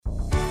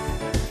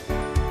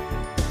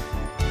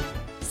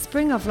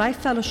Spring of Life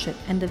Fellowship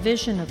and the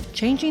vision of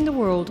changing the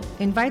world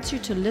invites you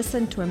to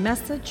listen to a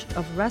message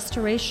of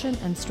restoration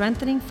and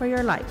strengthening for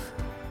your life.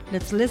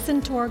 Let's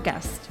listen to our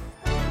guest.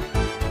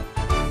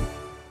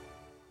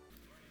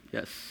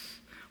 Yes,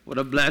 what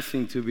a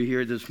blessing to be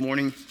here this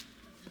morning.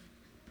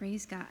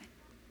 Praise God.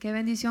 Qué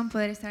bendición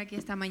poder estar aquí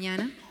esta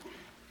mañana.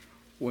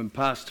 When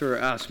Pastor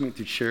asked me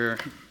to share,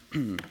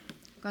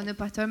 Cuando el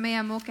pastor me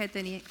llamó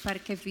para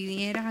que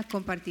vinieras a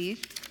compartir,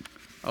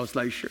 I was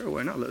like, sure,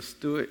 why not? Let's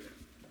do it.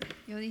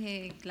 yo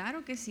dije,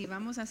 claro que sí,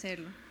 vamos a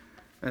hacerlo.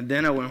 And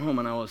then I went home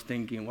and I was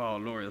thinking, wow,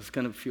 Lord, it's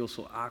going to feel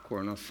so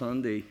awkward on a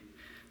Sunday.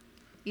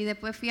 Y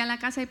después fui a la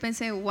casa y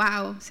pensé,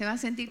 wow, se va a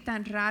sentir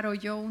tan raro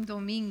yo un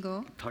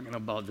domingo Talking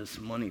about this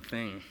money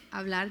thing.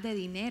 hablar de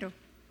dinero.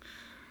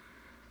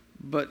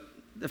 But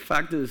the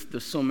fact is,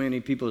 there's so many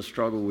people who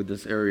struggle with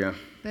this area.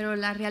 Pero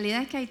la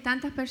realidad es que hay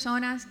tantas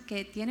personas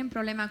que tienen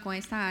problemas con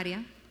esta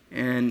área.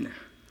 And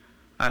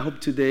I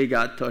hope today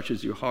God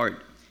touches your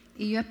heart.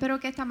 Y yo espero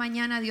que esta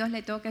mañana Dios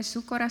le toque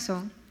su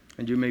corazón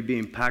And you may be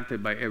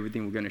impacted by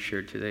everything we're going to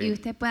share y today.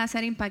 usted pueda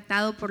ser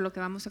impactado por lo que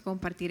vamos a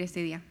compartir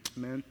este día.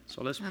 Amen.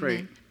 So let's pray.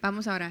 Amén.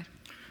 Vamos a orar.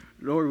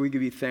 Lord, we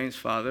give you thanks,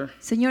 Father.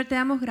 Señor, te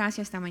damos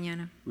gracias esta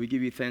mañana We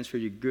give you thanks for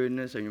your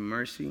goodness and your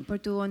mercy. por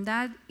tu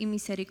bondad y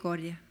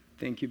misericordia.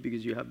 Thank you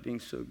because you have been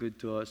so good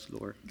to us,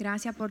 Lord.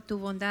 Gracias por tu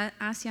bondad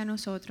hacia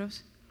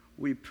nosotros.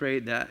 We pray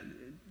that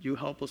you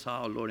help us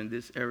out, Lord, in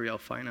this area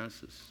of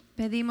finances.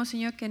 Pedimos,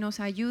 Señor, que nos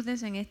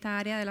ayudes en esta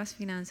área de las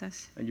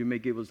finanzas And you may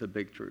give us the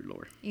victory,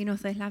 Lord. y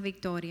nos des la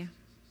victoria.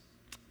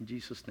 In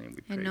Jesus' name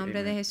we pray. En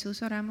nombre de Amen.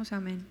 Jesús oramos,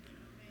 amén.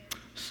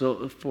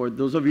 So for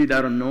those of you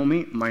that don't know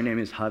me, my name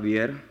is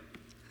Javier.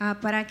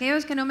 Para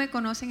aquellos que no me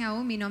conocen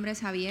aún, mi nombre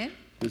es Javier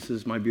This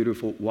is my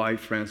beautiful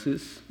wife,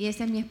 Francis. y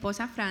esta es mi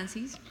esposa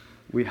Francis.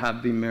 We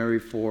have been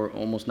married for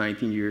almost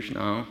 19 years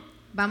now.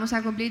 Vamos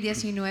a cumplir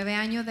 19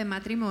 años de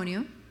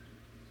matrimonio.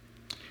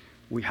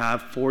 We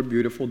have 4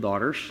 beautiful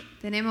daughters.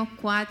 Tenemos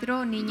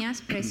 4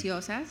 niñas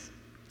preciosas.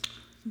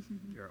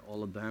 Here are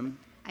all of them.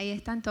 Ahí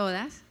están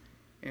todas.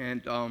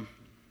 And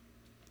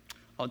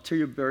I'll tell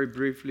you very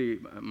briefly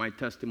my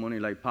testimony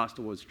like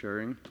Pastor was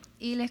sharing.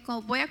 Y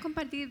voy a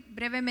compartir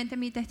brevemente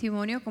mi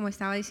testimonio, como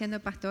estaba diciendo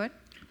el pastor.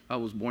 I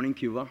was born in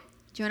Cuba,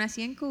 Yo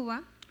nací en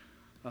Cuba,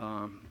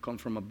 come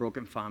from a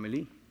broken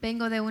family.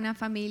 vengo de una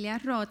familia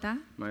rota.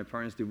 My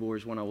parents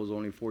divorced when I was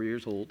only 4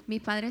 years old.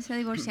 Mis padres se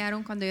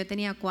divorciaron cuando yo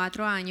tenía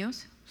 4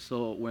 años.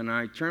 So when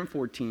I turned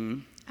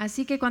 14,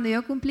 Así que cuando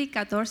yo cumplí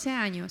 14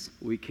 años,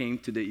 we came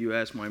to the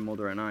U.S., my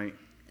mother and I.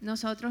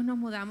 nosotros nos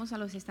mudamos a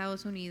los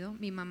Estados Unidos,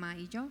 mi mamá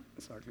y yo.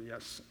 Exactly,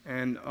 yes.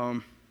 And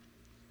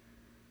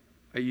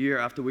a year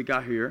after we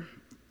got here,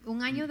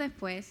 Un año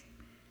después,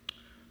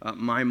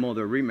 my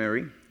mother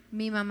remarried.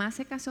 mi mamá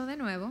se casó de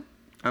nuevo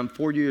And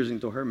 4 years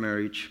into her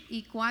marriage,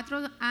 y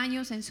 4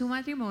 años en su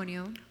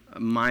matrimonio,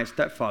 my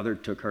stepfather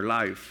took her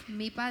life.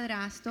 mi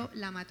padrastro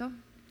la mató,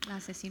 la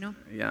asesinó.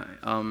 Yeah,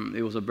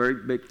 it was a very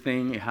big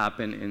thing. It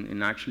happened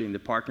actually in the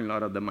parking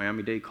lot of the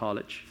Miami-Dade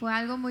College. Fue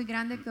algo muy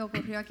grande que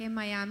ocurrió aquí en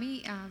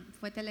Miami,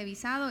 fue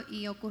televisado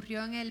y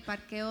ocurrió en el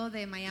parqueo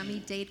de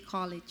Miami-Dade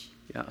College.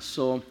 Yeah,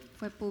 so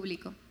Fue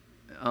público.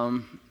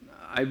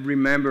 I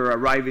remember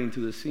arriving to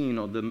the scene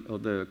of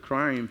the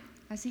crime.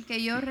 Así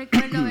que yo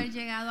recuerdo haber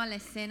llegado a la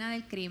escena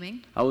del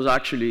crimen. I was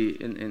actually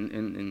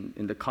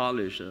in the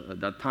college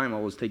at that time. I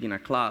was taking a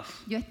class,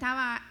 Yo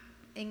estaba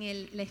en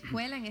la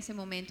escuela en ese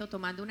momento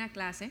tomando una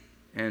clase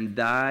and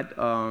that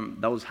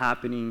was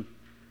happening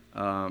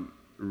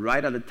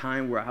right at the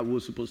time where I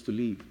was supposed to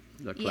leave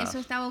the y class. eso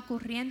estaba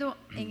ocurriendo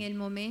en el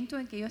momento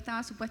en que yo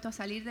estaba supuesto a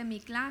salir de mi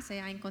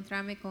clase a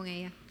encontrarme con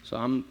ella.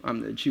 So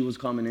she was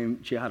coming in.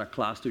 She had a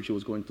class too. She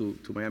was going to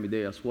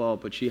Miami-Dade as well,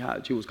 but she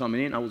was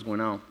coming in. I was going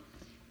out.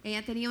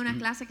 Ella tenía una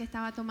clase que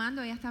estaba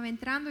tomando, ella estaba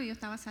entrando y yo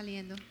estaba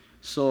saliendo.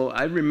 So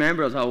I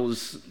remember as I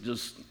was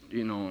just,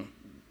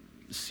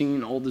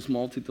 seeing all this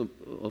multitude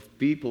of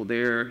people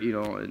there,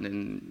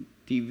 and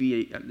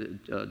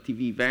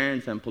TV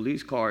vans and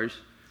police cars.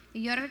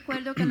 Y yo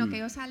recuerdo que lo que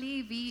yo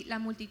salí vi la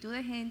multitud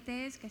de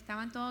gentes que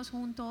estaban todos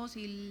juntos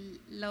y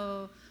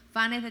los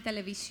fans de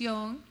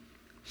televisión.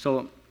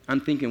 So I'm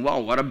thinking, wow,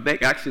 what a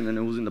big accident.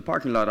 It was in the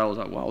parking lot. I was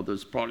like, wow,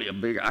 there's probably a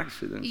big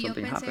accident. Y yo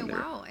Something pensé, happened there.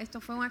 wow, esto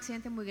fue un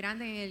accidente muy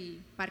grande en el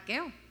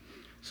parqueo.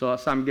 So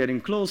as I'm getting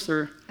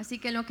closer, Así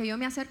que en lo que yo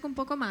me acerco un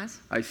poco más,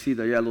 I see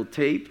the yellow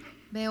tape.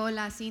 veo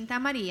la cinta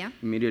amarilla.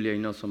 Immediately I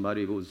know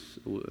somebody who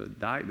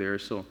died there.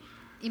 So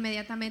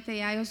Inmediatamente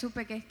ya yo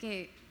supe que es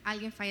que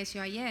alguien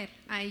falleció ayer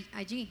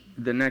allí.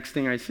 the next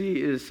thing I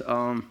see is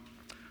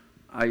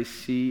I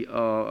see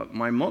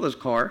my mother's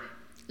car,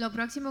 Lo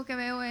próximo que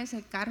veo es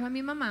el carro de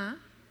mi mamá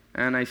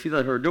and I see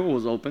that her door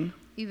was open.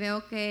 y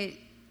veo que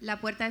la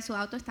puerta de su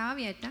auto estaba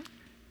abierta.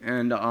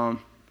 And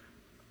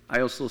I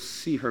also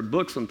see her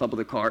books on top of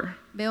the car.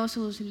 Veo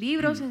sus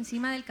libros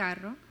encima del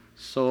carro.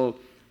 So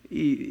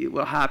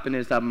what happened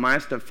is that my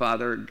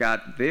stepfather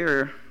got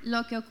there.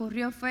 Lo que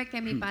ocurrió fue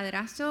que mi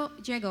padrastro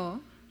llegó.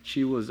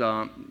 She was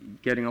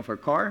getting off her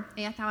car.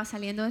 Ella estaba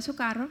saliendo de su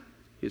carro.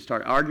 He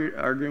started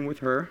arguing with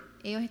her.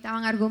 Ellos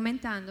estaban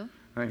argumentando.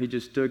 and he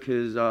just took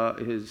his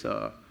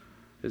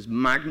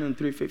Magnum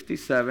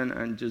 357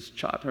 and just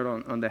shot her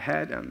on the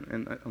head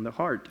and on the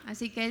heart.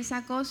 Así que él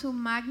sacó su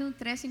Magnum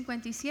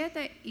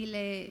 357 y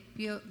le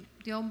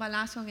dio un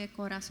balazo en el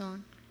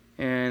corazón.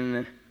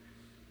 And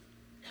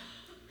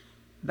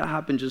that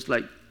happened just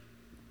like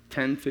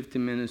 10,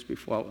 15 minutes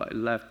before I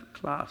left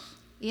class.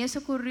 Y eso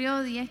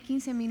ocurrió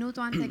 10-15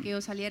 minutos antes de que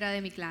yo saliera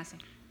de mi clase.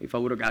 If I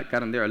would have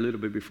gotten there a little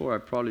bit before, I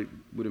probably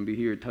wouldn't be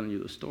here telling you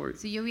the story.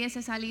 Si yo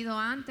hubiese salido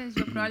antes,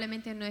 yo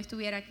probablemente no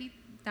estuviera aquí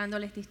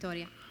dándole esta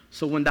historia.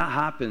 So when that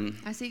happened,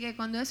 Así que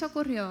cuando eso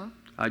ocurrió,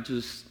 I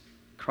just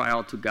cried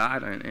out to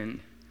God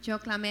yo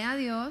clamé a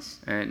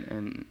Dios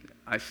and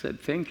I said,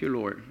 "Thank you,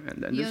 Lord."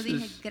 And y yo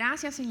dije,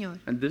 gracias, Señor.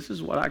 this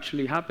is what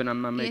actually happened.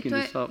 I'm not Y making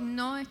this up.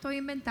 no estoy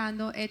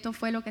inventando, esto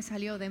fue lo que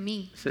salió de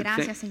mí. I said,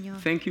 Gracias, Señor.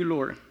 Thank you,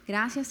 Lord.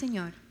 Gracias,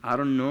 Señor. I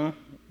don't know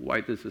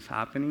why this is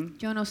happening,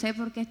 Yo no sé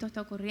por qué esto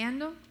está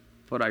ocurriendo,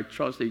 but I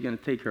trust that you're going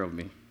to take care of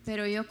me.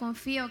 pero yo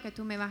confío que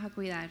tú me vas a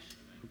cuidar.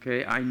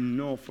 Okay? I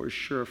know for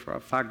sure, for a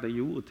fact, that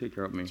you will take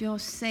care of me. Yo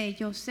sé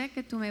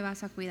que tú me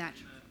vas a cuidar.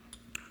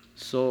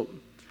 So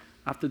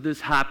after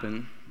this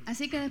happened,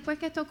 Así que después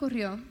que esto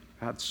ocurrió,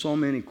 I had so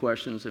many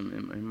questions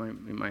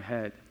in my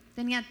head.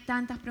 tenía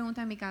tantas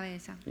preguntas en mi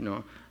cabeza. You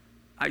know,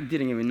 I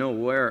didn't even know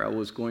where I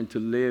was going to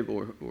live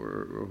or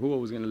who I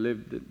was going to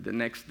live the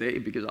next day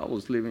because I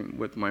was living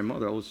with my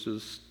mother. I was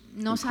just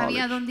No in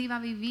sabía college. dónde iba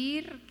a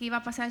vivir, qué iba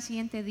a pasar el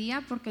siguiente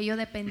día, porque yo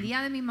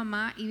dependía de mi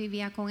mamá y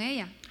vivía con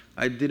ella.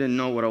 I didn't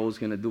know what I was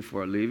going to do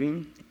for a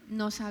living.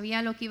 No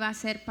sabía lo que iba a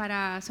hacer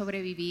para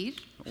sobrevivir.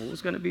 What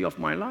was going to be of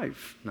my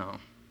life now.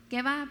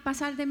 ¿Qué va a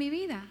pasar de mi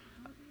vida?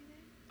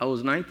 I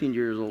was 19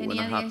 years old when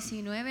it Tenía happened.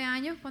 19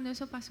 años cuando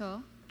eso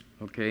pasó.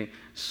 Okay,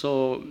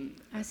 so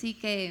Así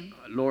que,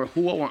 Lord,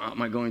 who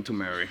am I going to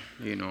marry?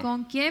 You know.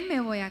 ¿con quién me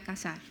voy a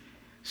casar?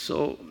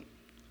 So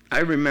I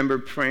remember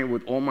praying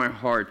with all my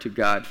heart to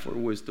God for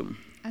wisdom.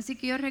 Así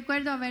que yo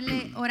recuerdo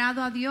haberle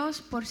orado a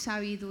Dios por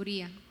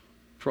sabiduría.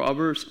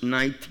 Proverbs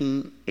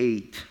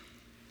 19:8.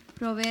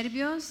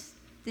 Proverbios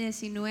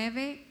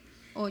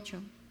 19:8.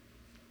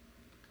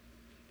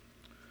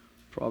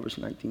 Proverbs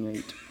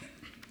 19:8.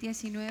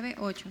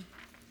 19:8.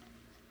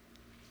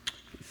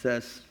 It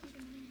says,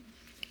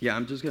 yeah,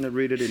 I'm just going to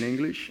read it in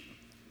English.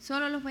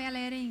 Solo los voy a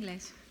leer en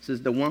inglés. It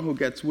says, the one who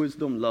gets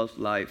wisdom loves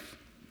life.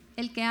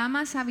 El que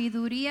ama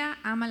sabiduría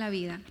ama la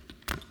vida.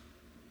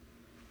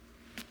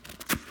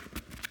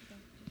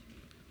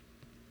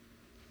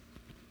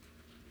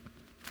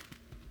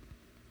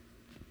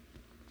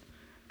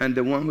 And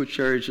the one who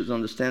cherishes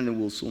understanding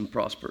will soon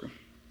prosper.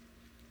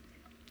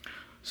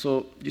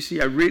 So, you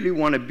see, I really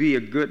want to be a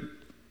good,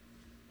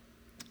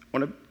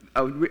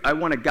 I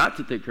wanted God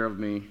to take care of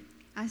me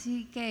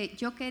Así que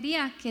yo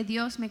quería que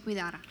Dios me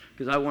cuidara,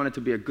 because I wanted to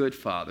be a good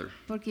father.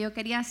 porque yo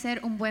quería ser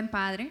un buen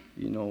padre.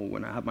 You know,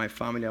 when I have my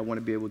family, I want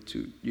to be able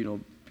to, you know,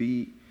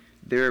 be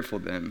there for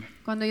them.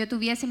 Cuando yo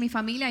tuviese mi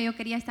familia, yo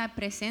quería estar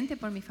presente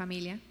por mi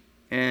familia.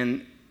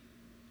 And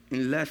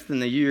in less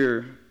than a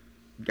year,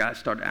 God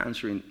started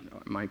answering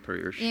my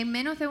prayers. Y en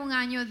menos de un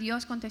año,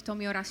 Dios contestó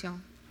mi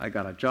oración. I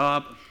got a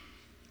job.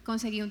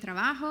 Conseguí un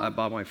trabajo, I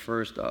bought my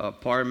first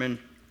apartment.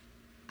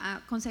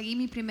 conseguí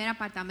mi primer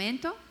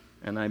apartamento,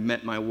 And I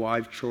met my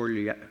wife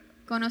shortly,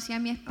 conocí a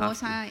mi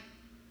esposa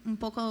un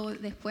poco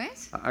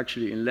después.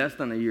 actually in less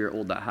than a year,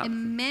 all that En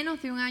happened.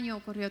 menos de un año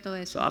ocurrió todo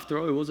So eso. after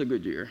all, it was a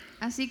good year.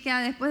 Así que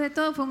después de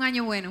todo fue un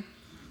año bueno.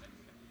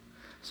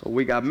 So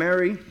we got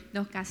married,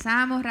 Nos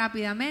casamos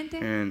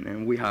rápidamente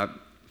and we have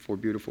 4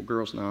 beautiful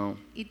girls now.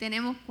 y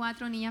tenemos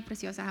 4 niñas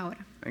preciosas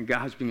ahora. And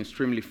God has been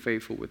extremely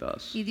faithful with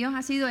us. Y Dios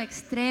ha sido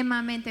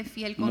extremadamente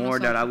fiel con More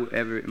than I nosotros. would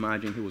ever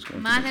imagine He was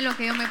going Más to de lo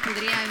que yo me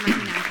podría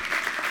imaginar.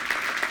 do.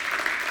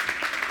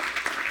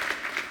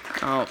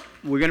 Now,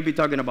 we're going to be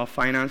talking about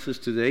finances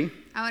today.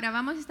 Ahora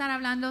vamos a estar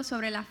hablando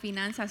sobre las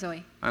finanzas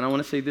hoy. And I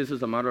want to say this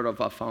is a matter of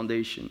a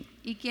foundation.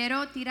 Y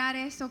quiero tirar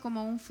esto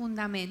como un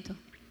fundamento.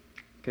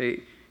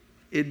 Okay?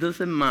 It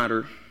doesn't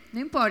matter No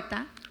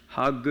importa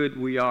how good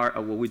we are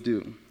at what we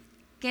do,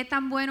 qué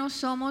tan buenos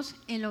somos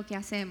en lo que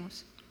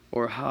hacemos,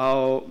 or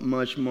how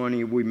much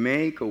money we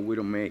make or we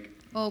don't make.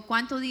 o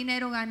cuánto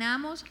dinero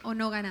ganamos o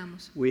no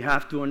ganamos. We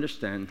have to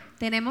understand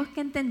Tenemos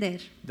que entender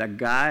that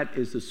God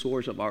is the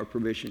source of our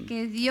provision.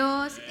 que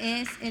Dios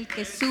es el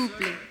que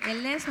suple.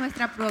 Él es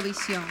nuestra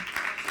provisión.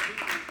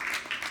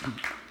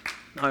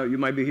 Now, you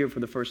might be here for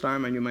the first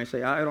time and you might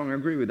say, I don't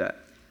agree with that.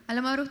 A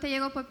lo mejor usted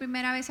llegó por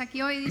primera vez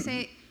aquí hoy y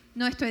dice,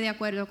 no estoy de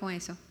acuerdo con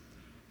eso.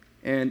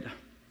 And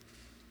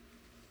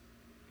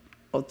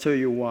I'll tell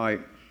you why.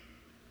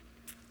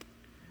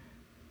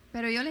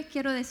 Pero yo les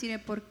quiero decir el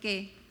por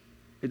qué.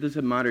 It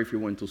doesn't matter if you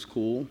went to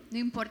school. No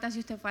importa si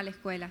usted fue a la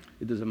escuela.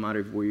 It doesn't matter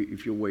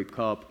if you wake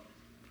up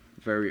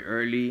very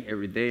early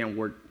every day and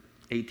work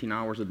 18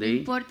 hours a No day.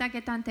 importa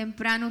que tan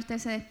temprano usted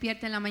se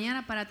despierte en la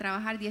mañana para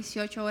trabajar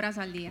 18 horas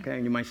al día. Okay,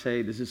 and you might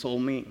say, this is all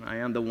me. I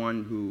am the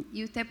one who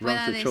Y usted runs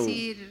pueda the show.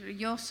 decir,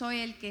 yo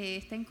soy el que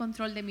está en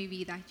control de mi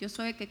vida. Yo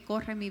soy el que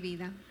corre mi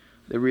vida.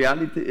 The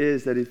reality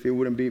is that if it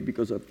wouldn't be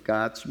because of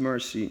God's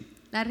mercy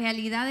La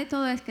realidad de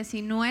todo es que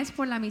si no es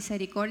por la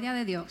misericordia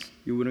de Dios,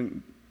 you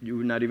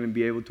would not even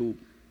be able to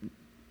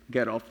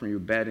get up from your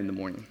bed in the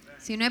morning.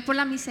 si no es por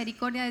la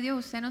misericordia de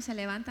Dios, usted no se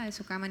levanta de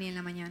su cama ni en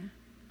la mañana.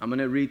 I'm going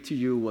to read to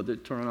you what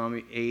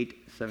Deuteronomy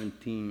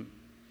 8:17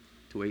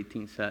 to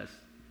 18 says.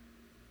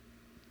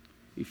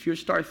 If you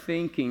start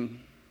thinking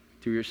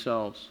to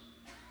yourselves,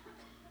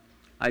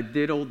 I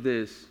did all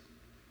this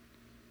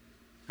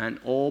and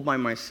all by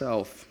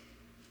myself.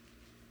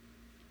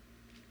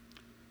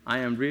 I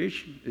am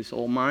rich, it's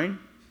all mine.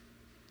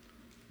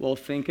 Well,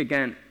 think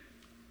again.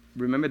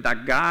 Remember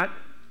that God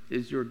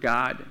is your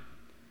God.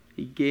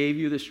 He gave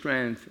you the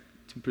strength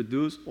to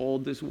produce all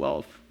this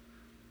wealth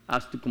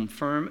as to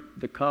confirm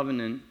the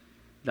covenant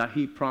that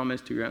he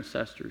promised to your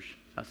ancestors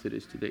as it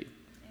is today.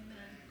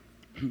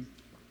 Amen.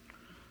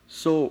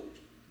 So,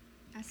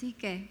 Así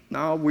que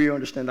now we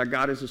understand that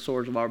God is the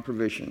source of our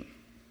provision.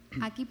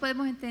 aquí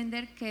podemos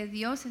entender que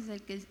Dios es el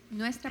que es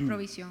nuestra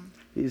provisión.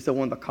 He's the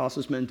one that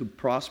causes men to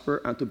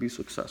prosper and to be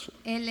successful.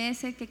 Él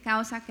es el que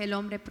causa que el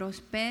hombre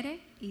prospere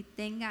y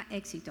tenga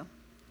éxito.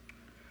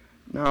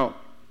 Now,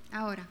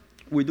 Ahora,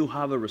 we do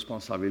have a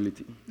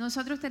responsibility,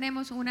 nosotros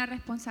tenemos una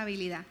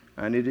responsabilidad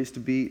and it is to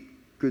be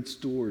good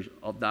stewards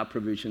of that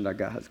provision that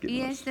God has given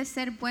y us. es de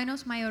ser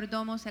buenos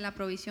mayordomos de la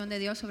provisión de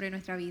Dios sobre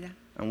nuestra vida.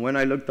 And when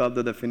I looked up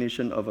the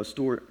definition of a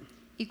steward,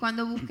 Y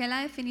cuando busqué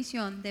la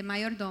definición de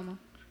mayordomo,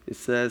 it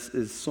says,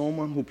 is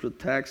someone who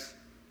protects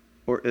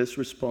or is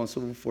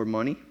responsible for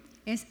money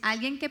es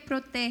alguien que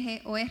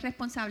protege o es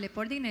responsable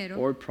por dinero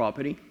or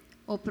property.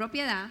 o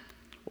propiedad,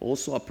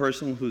 Also a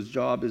person whose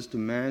job is to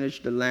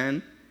manage the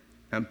land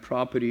and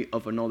property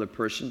of another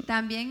person.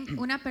 también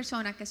una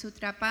persona que su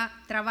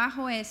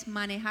trabajo es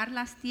manejar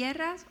las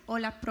tierras o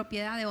la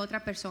propiedad de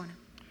otra persona.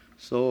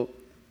 So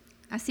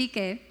Así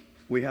que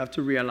we have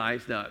to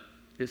realize that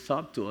it's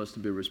up to us to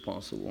be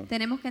responsible.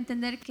 tenemos que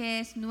entender que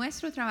es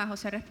nuestro trabajo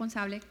ser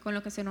responsable con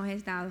lo que se nos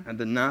es dado And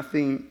that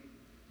nothing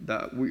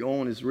that we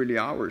own is really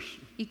ours.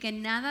 y que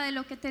nada de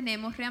lo que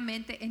tenemos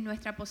realmente es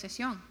nuestra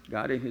posesión.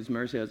 God in his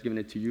mercy has given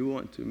it to you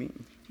and to me.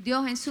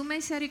 Dios en su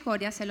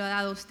misericordia se lo ha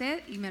dado a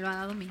usted y me lo ha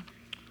dado a mí.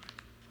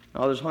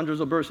 Now there's hundreds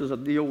of verses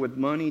that deal with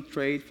money,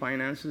 trade,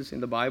 finances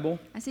in the Bible.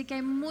 Así que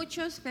hay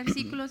muchos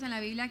versículos en la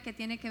Biblia que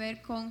tienen que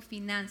ver con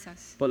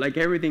finanzas. But like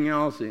everything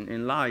else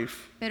in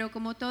life, Pero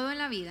como todo en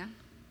la vida,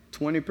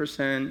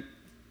 20%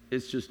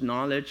 is just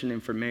knowledge and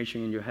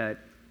information in your head.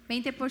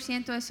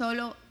 20% es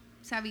solo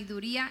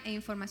sabiduría e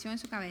información en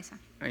su cabeza.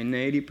 And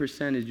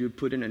 80% is you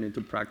putting it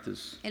into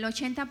practice. El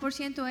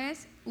 80%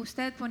 es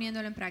usted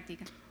poniéndolo en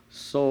práctica.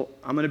 So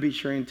I'm going to be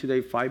sharing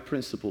today 5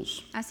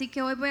 principles Así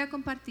que hoy voy a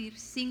compartir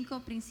 5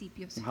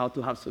 principios. on how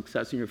to have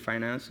success in your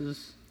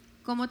finances.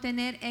 Cómo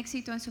tener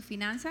éxito en sus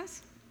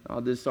finanzas.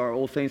 These are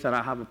all things that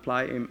I have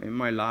applied in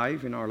my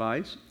life, in our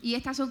lives. Y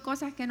estas son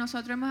cosas que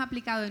nosotros hemos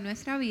aplicado en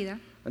nuestra vida.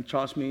 And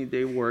trust me,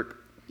 they work.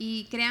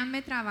 Y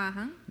créanme,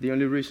 trabajan. The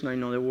only reason I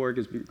know they work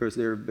is because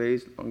they're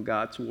based on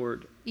God's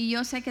word. Y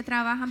yo sé que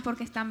trabajan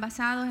porque están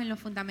basados en los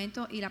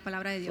fundamentos y la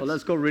palabra de So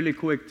let's Dios. go really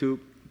quick to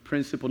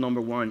principle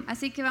number 1.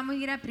 Así que vamos a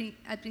ir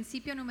al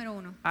principio número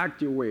 1.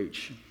 Act your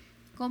wage.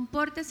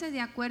 Compórtese de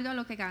acuerdo a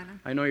lo que gana.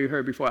 I know you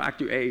heard before act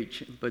your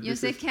age, but Yo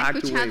this sé is que ha act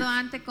your escuchado wage.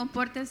 antes,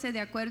 compórtese de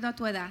acuerdo a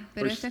tu edad,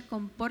 pero Or esto es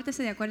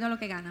compórtese de acuerdo a lo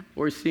que gana.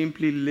 Or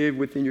simply live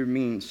within your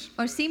means.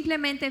 O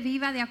simplemente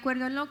viva de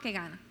acuerdo a lo que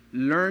gana.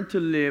 Learn to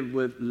live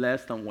with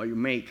less than what you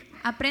make.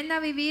 Aprenda a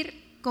vivir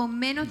con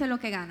menos de lo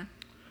que gana.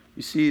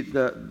 You see,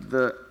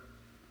 the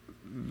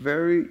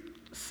very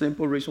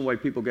simple reason why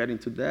people get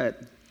into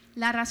debt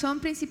La razón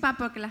principal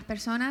por que las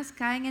personas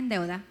caen en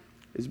deuda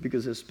is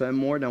because they spend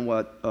more than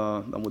what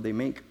they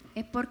make.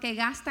 es porque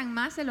gastan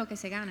más de lo que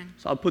se ganan.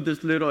 So I'll put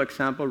this little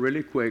example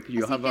really quick.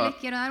 You Así have que les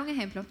quiero dar un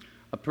ejemplo.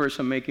 a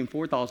person making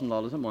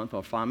 $4,000 a month,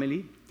 or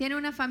family, Tiene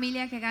una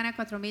familia que gana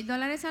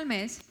 $4,000 al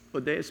mes,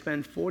 but they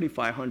spend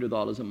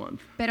 $4,500 a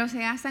month. pero se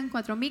gastan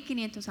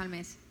 $4,500 al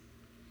mes.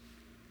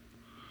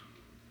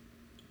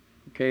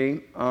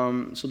 Okay,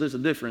 so there's a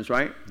difference,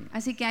 right?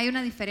 Así que hay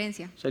una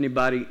diferencia. So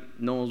anybody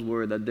knows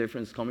where that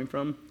difference is coming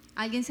from?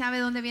 ¿Alguien sabe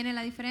dónde viene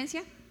la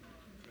diferencia?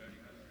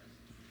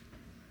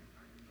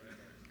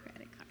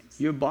 Credit cards.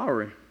 You're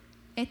borrowing.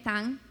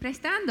 Están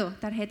prestando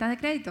tarjetas de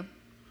crédito.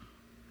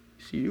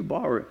 See, you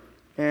borrow.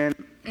 And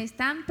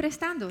Están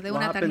prestando de what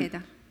una happened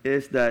tarjeta.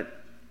 is that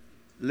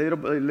little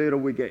by little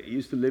we get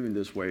used to living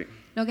this way.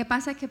 Lo que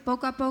pasa es que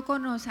poco a poco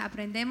nos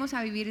aprendemos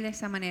a vivir de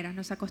esa manera,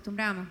 nos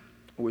acostumbramos.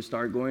 We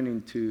start going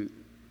into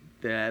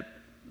debt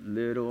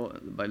little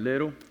by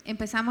little.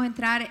 Empezamos a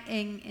entrar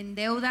en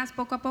deudas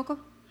poco a poco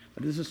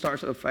And this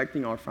starts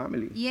affecting our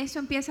family, y eso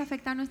empieza a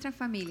afectar nuestras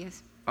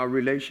familias, our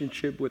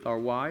relationship with our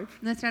wife,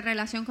 nuestra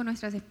relación con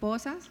nuestras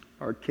esposas,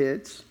 our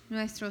kids.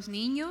 nuestros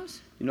niños.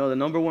 You know, the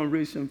number one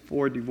reason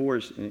for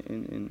divorce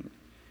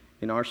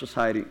in our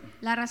society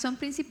La razón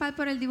principal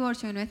por el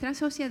divorcio en nuestra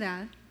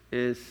sociedad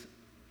is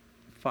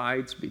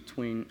fights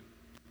between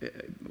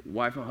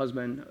wife and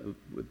husband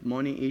with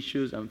money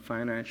issues and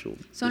financial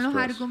son los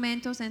distress.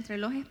 argumentos entre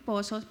los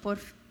esposos por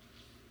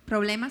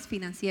problemas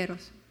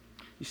financieros.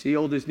 You see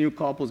all these new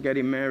couples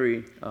getting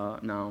married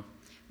now.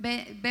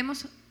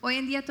 Vemos hoy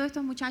en día todos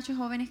estos muchachos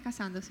jóvenes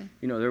casándose.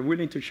 You know, they're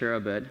willing to share a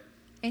bed,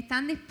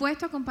 Están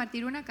dispuestos a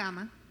compartir una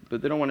cama,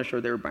 but they don't want to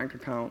share their bank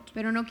account.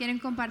 pero no quieren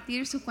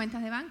compartir sus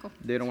cuentas de banco.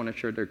 They don't want to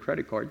share their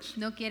credit cards.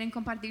 No quieren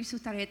compartir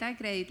sus tarjetas de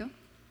crédito.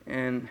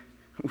 And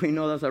we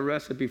know that's a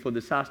recipe for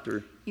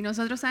disaster. Y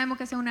nosotros sabemos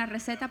que esa es una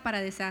receta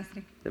para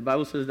desastre. The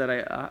Bible says that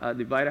a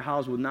divided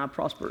house will not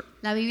prosper.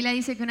 La Biblia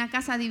dice que una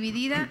casa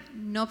dividida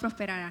no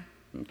prosperará.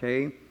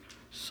 Okay?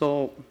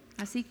 So,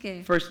 Así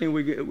que first thing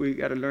we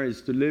got to learn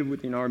is to live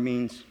within our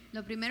means.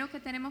 lo primero que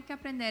tenemos que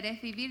aprender es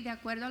vivir de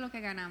acuerdo a lo que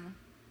ganamos,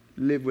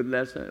 Live with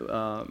less,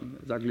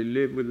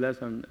 live with less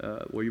than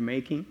what you're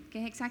making.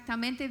 que es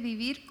exactamente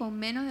vivir con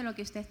menos de lo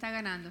que usted está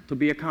ganando. To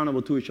be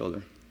accountable to each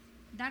other.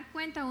 Dar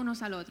cuenta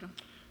unos al otro.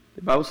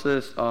 The Bible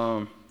says,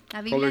 La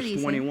Biblia Proverbs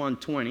dice,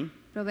 21:20.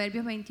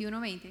 Proverbios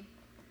 21:20.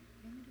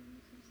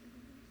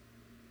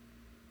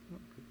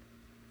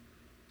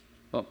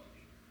 Oh,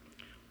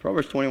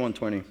 Proverbs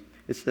 21:20.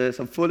 It says,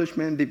 a foolish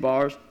man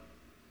devours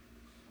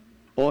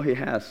all he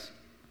has.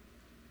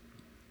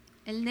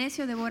 El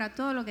necio devora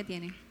todo lo que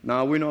tiene.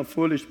 Now we know a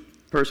foolish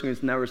person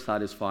is never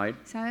satisfied.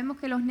 Sabemos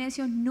que los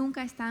necios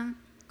nunca están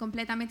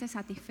completamente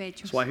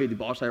satisfechos. That's why he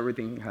devours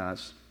everything he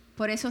has.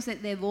 Por eso se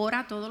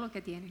devora todo lo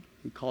que tiene.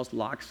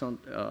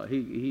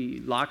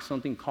 He lacks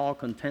something called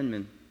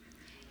contentment.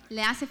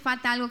 Le hace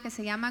falta algo que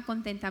se llama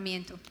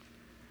contentamiento.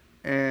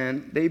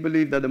 And they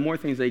believe that the more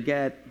things they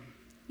get,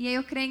 Y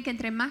ellos creen que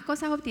entre más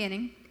cosas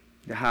obtienen,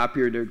 the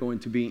happier they're going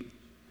to be.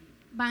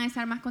 van a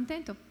estar más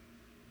contentos.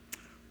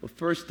 Well,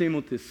 1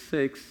 Timothy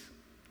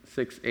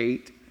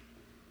 6:8,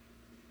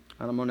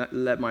 and I'm going to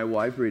let my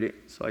wife read it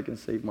so I can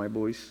save my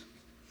voice.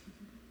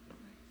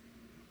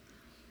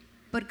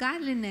 But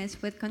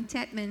godliness with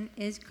contentment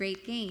is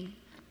great gain.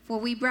 For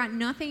we brought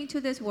nothing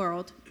into this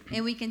world,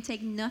 and we can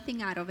take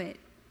nothing out of it.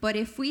 But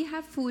if we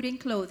have food and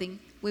clothing,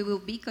 we will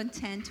be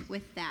content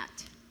with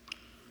that.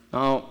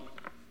 Now,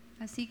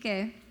 Así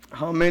que,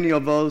 how many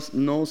of us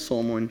know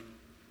someone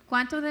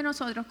 ¿cuántos de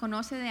nosotros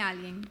conoce de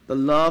alguien that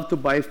love to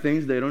buy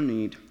things they don't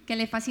need que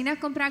le fascina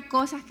comprar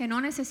cosas que no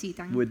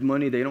necesitan, with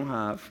money they don't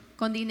have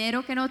con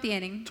dinero que no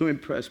tienen, to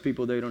impress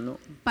people they don't know,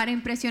 para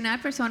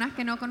impresionar personas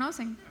que no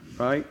conocen?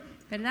 right?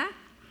 ¿Verdad?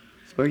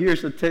 So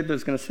here's a tip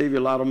that's going to save you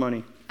a lot of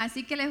money.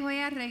 Así que les voy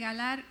a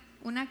regalar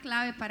una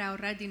clave para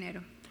ahorrar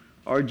dinero.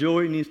 Our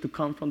joy needs to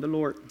come from the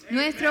Lord,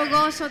 Nuestro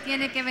gozo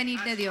tiene que venir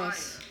de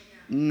Dios,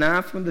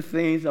 not from the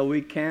things that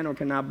we can or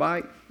cannot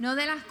buy. no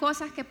de las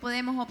cosas que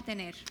podemos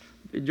obtener.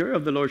 The joy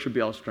of the Lord should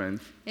be our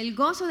strength, El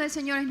gozo del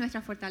Señor es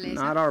nuestra fortaleza,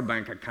 not our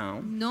bank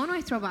account, no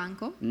nuestro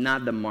banco,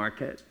 not the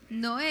market.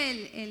 no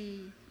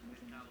el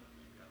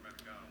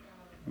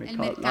La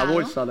mercado,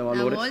 bolsa de la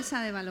valores.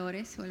 bolsa de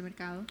valores o el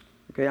mercado.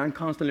 Okay, I'm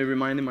constantly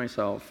reminding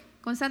myself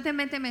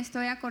Constantemente me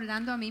estoy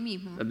acordando a mí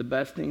mismo that the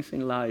best things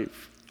in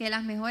life que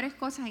las mejores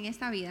cosas en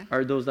esta vida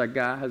are those that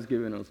God has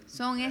given us.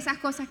 son esas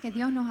cosas que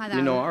Dios nos ha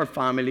You know, dado. our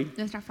family,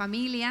 Nuestra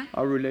familia,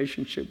 our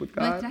relationship with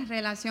God, nuestra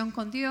relación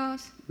con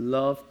Dios,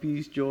 love,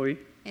 peace, joy,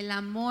 el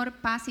amor,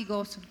 paz y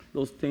gozo.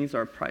 those things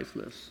are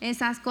priceless.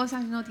 Esas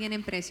cosas no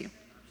tienen precio.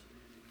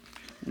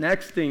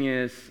 Next thing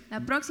is La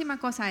próxima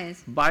cosa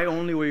es, buy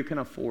only what you can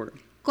afford.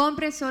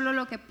 compre solo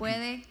lo que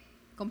puede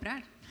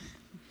comprar.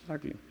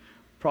 Exactly.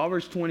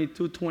 Proverbs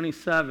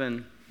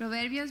 22:27.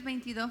 Proverbios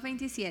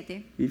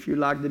 22:27. If you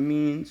lack the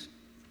means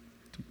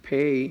to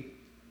pay,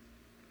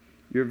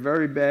 your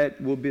very bed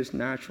will be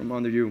snatched from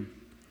under you.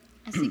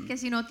 Así que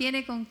si no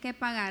tiene con qué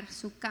pagar,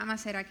 su cama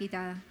será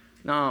quitada.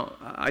 Now,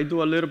 I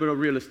do a little bit of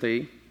real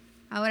estate,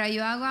 Ahora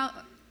yo hago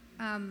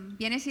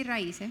bienes y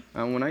raíces.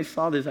 and when I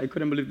saw this, I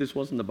couldn't believe this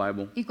wasn't the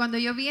Bible. Y cuando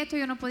yo vi esto,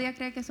 yo no podía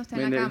creer que eso está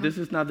I en mean, la cama. this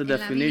is not the en la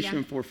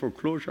definition Biblia. for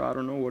foreclosure. I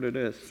don't know what it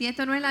is. Si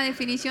esto no es la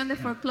definición de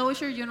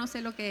foreclosure, yo no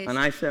sé lo que es. And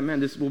I said, man,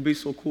 this will be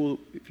so cool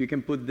if you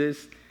can put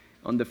this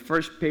on the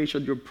first page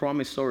of your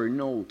promissory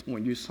note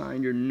when you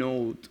sign your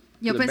note.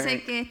 Yo to the pensé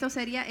bank. que esto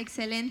sería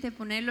excelente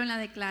ponerlo en las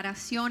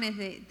declaraciones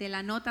de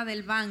la nota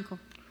del banco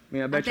I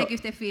mean, I bet antes que you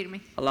usted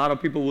firme. a lot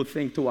of people would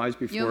think twice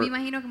Yo before me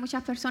imagino que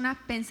muchas personas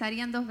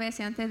pensarían dos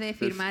veces antes de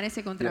firmar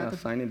ese contrato.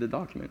 signing the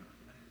document.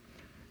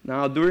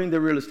 Now, during the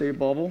real estate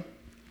bubble,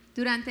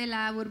 Durante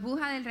la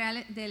burbuja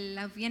de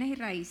los bienes y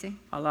raíces,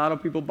 a lot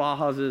of people bought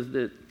houses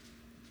that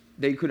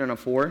they couldn't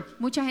afford,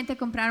 mucha gente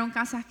compraron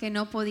casas que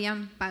no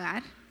podían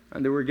pagar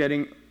and they were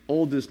getting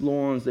all these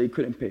loans they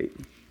couldn't pay.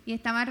 y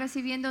estaban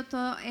recibiendo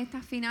todas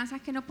estas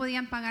finanzas que no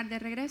podían pagar de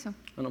regreso.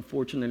 And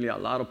unfortunately, a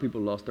lot of people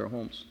lost their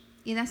homes.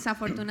 Y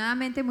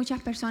desafortunadamente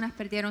muchas personas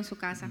perdieron su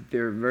casa.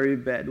 Their very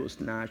bed was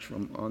snatched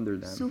from under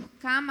them. Sus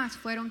camas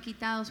fueron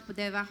quitados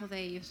debajo de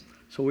ellos.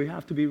 So we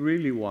have to be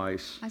really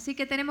wise Así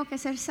que tenemos que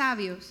ser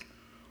sabios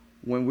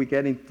when we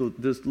get into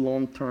these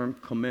long-term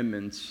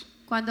commitments,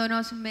 cuando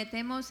nos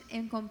metemos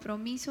en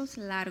compromisos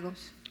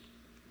largos.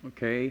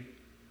 okay?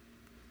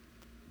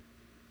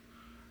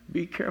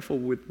 Be careful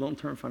with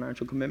long-term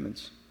financial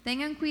commitments,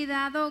 Tengan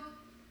cuidado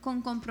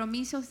con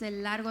compromisos de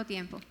largo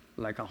tiempo,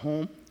 like a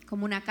home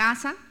como una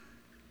casa,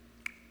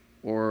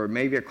 or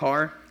maybe a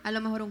car. a lo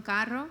mejor un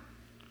carro.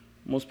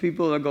 Most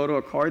people that go to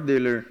a car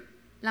dealer,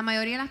 La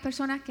mayoría de las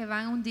personas que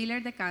van a un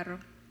dealer de carro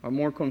are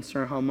more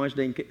concerned how much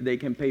they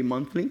can pay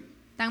monthly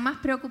están más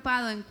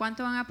preocupados en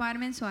cuánto van a pagar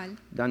mensual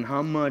than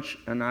how much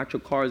an actual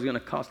car is going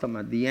to cost them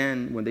at the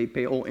end when they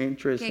pay all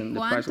interest que and the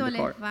price cuánto of the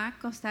car. les va a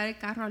costar el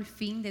carro al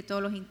fin de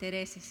todos los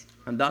intereses.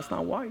 And that's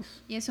not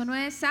wise. Y eso no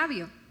es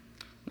sabio.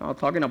 Now,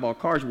 talking about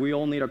cars, we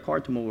all need a car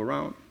to move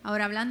around.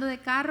 Ahora, hablando de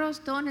carros,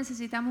 todos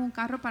necesitamos un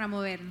carro para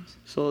movernos.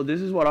 So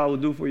this is what I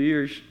would do for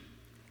years.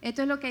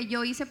 Esto es lo que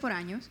yo hice por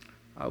años.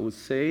 I would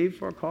save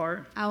for a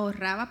car,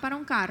 Ahorraba para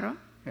un carro,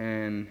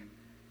 and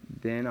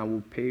then I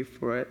would pay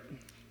for it.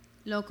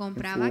 lo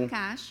compraba full.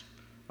 cash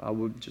I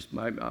would just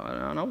buy, and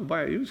I would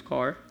buy a used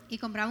car. y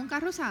compraba un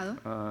carro usado.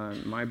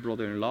 My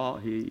brother-in-law,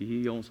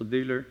 he owns a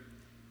dealer,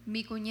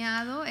 Mi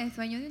cuñado es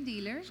dueño de un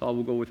dealer, so I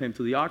would go with him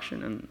to the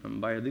auction and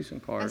buy a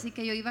decent car. así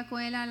que yo iba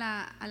con él a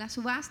la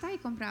subasta y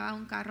compraba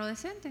un carro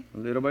decente.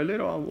 Little by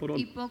little, I would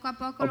Y poco a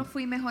poco lo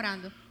fui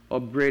mejorando.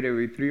 upgrade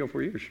every 3 or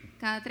 4 years.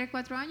 Cada 3,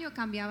 4 años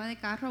cambiaba de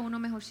carro a uno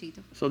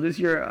mejorcito. So this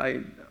year,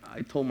 I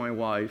told my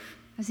wife,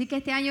 Así que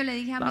este año le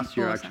dije a mi Last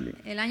year, esposa, actually.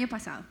 el año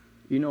pasado,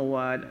 you know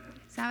what?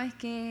 ¿sabes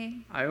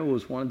qué? I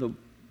always wanted to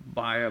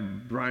buy a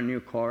brand new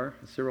car,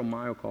 a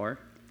 0-mile car.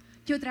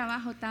 Yo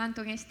trabajo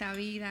tanto en esta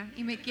vida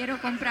y me quiero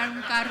comprar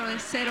un carro de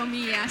 0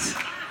 millas.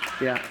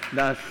 Yeah,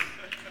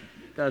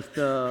 that's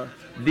the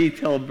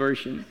detailed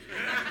version.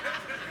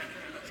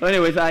 So,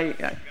 anyways, I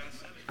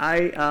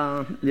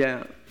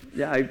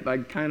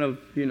kind of,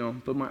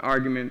 put my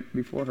argument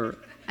before her.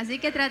 Así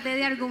que traté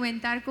de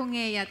argumentar con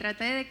ella,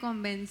 traté de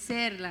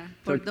convencerla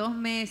por Took- 2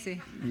 meses.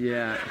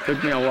 Yeah, it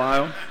took me a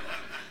while.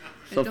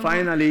 So tomó-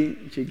 finally,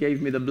 she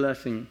gave me the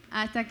blessing.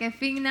 Hasta que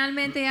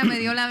finalmente ella me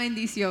dio la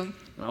bendición.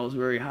 I was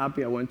very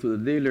happy. I went to the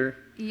dealer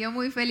Y yo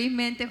muy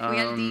felizmente fui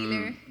al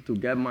dealer to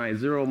get my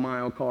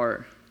 0-mile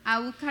car. a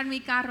buscar mi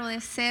carro de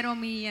 0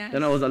 millas.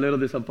 Then I was a little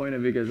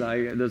disappointed because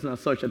there's not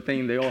such a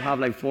thing. They all have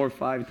like 4,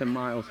 5, 10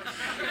 miles.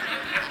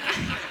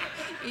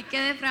 Y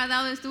qué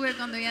defraudado estuve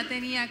cuando ya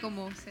tenía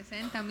como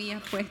 60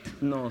 millas puestas.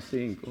 No,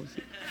 5.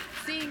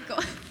 5.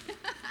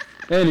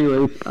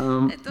 Anyway,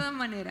 De todas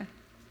maneras.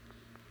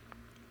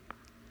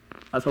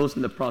 as I was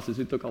in the process,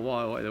 it took a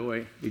while, by the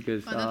way,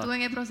 because Cuando estuve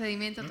en el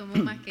procedimiento tomó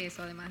más que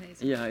eso, además de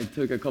eso. yeah, it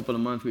took a couple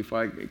of months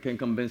before I can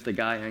convince the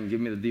guy and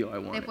give me the deal I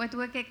wanted. Después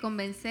tuve que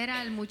convencer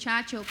al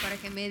muchacho para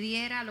que me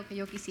diera lo que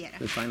yo quisiera.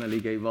 They finally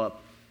gave up.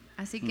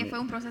 Así que fue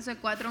un proceso de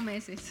 4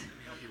 meses.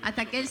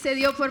 Hasta que él se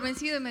dio por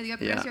vencido y me dio el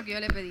Yeah. precio que yo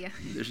le pedía.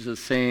 There's a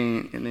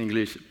saying in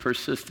English: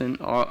 persistent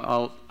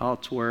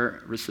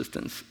outwear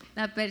resistance.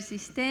 La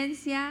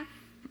persistencia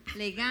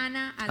le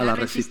gana a A la la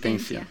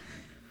resistencia.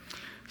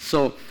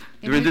 So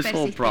Es during muy this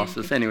whole persistente.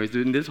 process,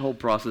 during this whole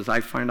process,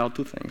 I find out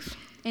 2 things.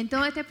 En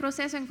todo este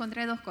proceso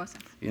encontré 2 cosas.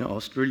 I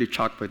was really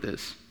shocked by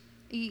this.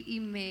 Y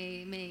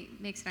me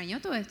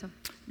extrañó todo esto.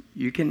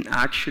 You can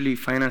actually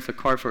finance a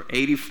car for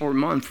 84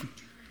 months.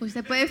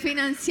 Usted puede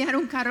financiar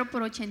un carro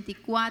por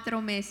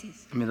 84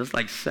 meses. I mean, that's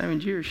like 7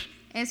 years.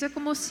 Eso es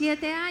como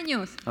 7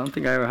 años. I don't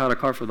think I ever had a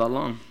car for that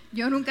long.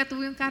 Yo nunca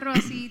tuve un carro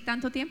así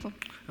tanto tiempo.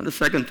 And the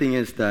second thing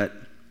is that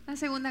La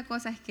segunda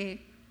cosa es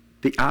que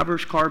the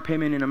average car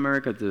payment in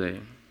America today,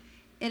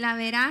 el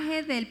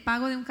averaje del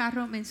pago de un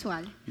carro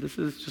mensual, this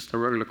is just a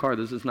regular car.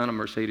 This is not a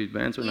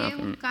Mercedes-Benz or y es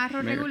nothing. un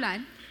carro major.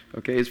 regular,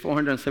 Okay, it's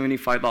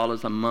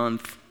 $475 a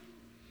month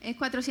es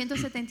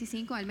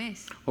 475 al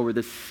mes over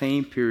the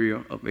same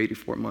period of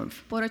 84 months.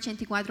 por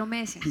 84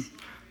 meses.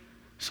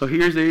 So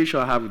here's the issue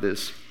I have with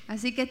this.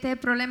 Así que este es el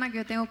problema que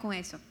yo tengo con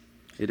eso.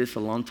 It is a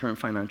long-term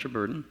financial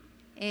burden.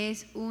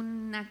 Es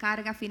una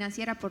carga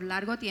financiera por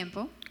largo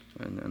tiempo.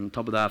 And on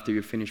top of that, after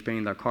you finish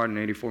paying that car in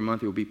 84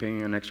 months, you'll be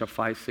paying an extra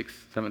 $5,000,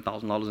 $6,000,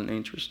 $7,000 in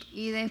interest.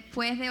 Y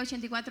después de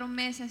 84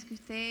 meses que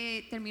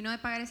usted terminó de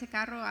pagar ese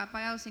carro, ha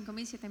pagado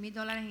 $5,000,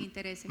 $7,000 en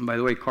intereses. And by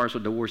the way, cars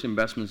are the worst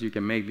investments you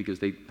can make because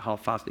how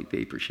fast they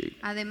depreciate.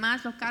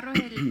 Además, los carros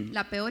es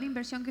la peor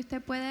inversión que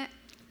usted puede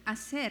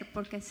hacer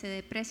porque se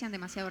deprecian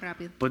demasiado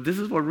rápido. But this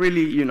is what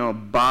really,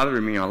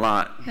 bothered me a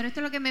lot. Pero esto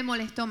es lo que me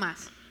molestó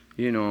más.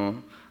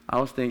 I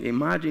was thinking,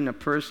 imagine a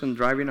person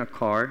driving a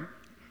car,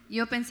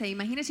 Yo pensé,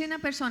 imagínese una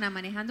persona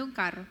manejando un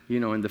carro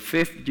in the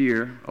 5th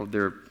year of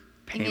their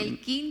en el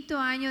payment. 5º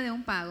año de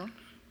un pago.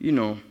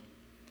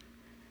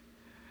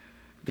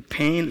 The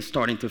paint is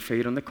starting to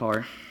fade on the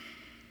car.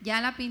 Ya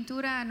la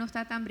pintura no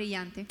está tan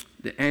brillante.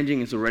 The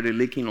engine is already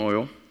leaking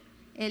oil.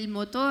 El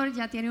motor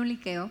ya tiene un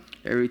liqueo.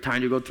 Every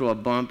time you go through a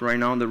bump right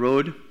now on the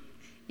road,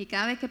 Y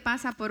cada vez que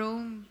pasa por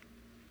un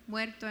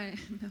muerto,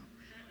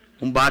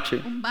 un bache,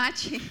 un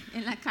bache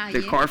en la the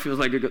calle, car feels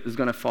like it's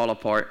going to fall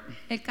apart.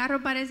 el carro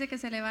parece que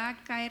se le va a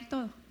caer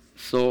todo.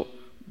 So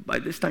by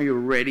this time, you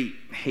already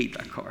hate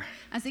that car.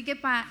 Así que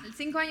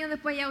 5 años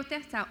después ya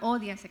usted hasta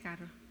odia ese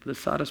carro. But the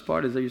saddest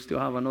part is that you still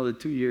have another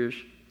 2 years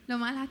Lo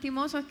más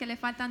lastimoso es que le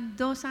faltan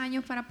 2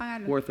 años para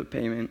pagarlo. worth of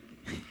payment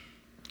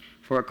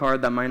for a car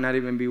that might not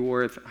even be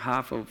worth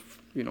half of,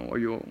 what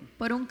you owe.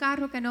 Por un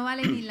carro que no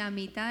vale ni la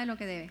mitad de lo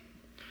que debe.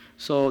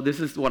 So this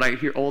is what I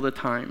hear all the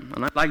time,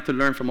 and I like to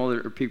learn from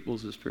other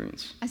people's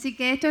experience. Así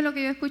que esto es lo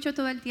que yo escucho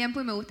todo el tiempo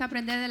y me gusta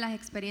aprender de las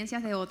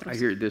experiencias de otros. I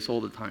hear this all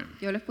the time.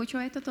 Yo lo escucho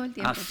esto todo el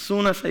tiempo. As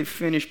soon as I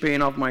finish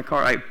paying off my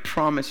car, I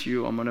promise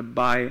you I'm going to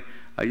buy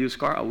a used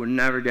car. I will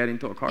never get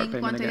into a car En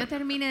payment cuanto yo again.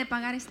 termine de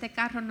pagar este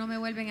carro, no me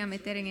vuelven a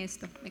meter en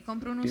esto. Me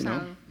compro un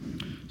usado.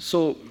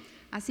 So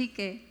Así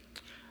que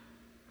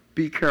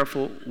be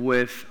careful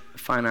with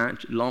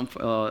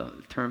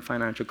long-term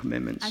financial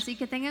commitments. Así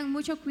que tengan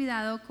mucho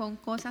cuidado con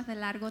cosas de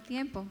largo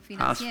tiempo,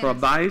 Ask for financieras,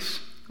 advice,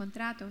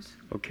 contratos.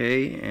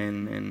 okay,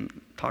 and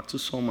talk to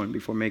someone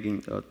before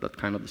making that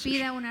kind of decision.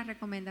 Pida una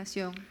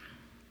recomendación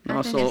Now,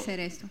 antes de so hacer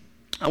esto.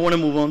 I want to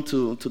move on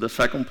to the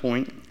second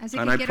point, Así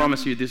and que I quiero-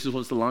 promise you this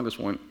was the longest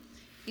one.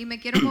 Y me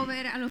quiero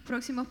mover a los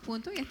próximos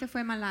puntos y este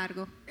fue más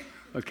largo.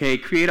 Okay,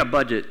 create a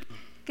budget,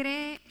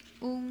 Cree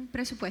un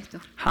presupuesto.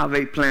 have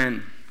a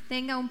plan.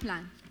 Tenga un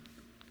plan.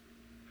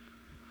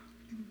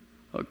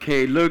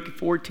 Okay, Luke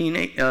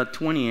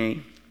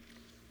 14:28.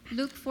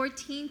 Luke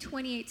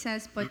 14:28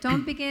 says, "But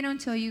don't begin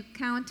until you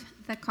count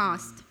the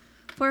cost.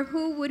 For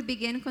who would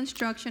begin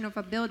construction of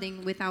a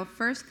building without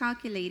first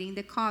calculating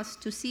the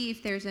cost to see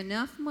if there's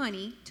enough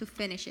money to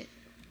finish it?"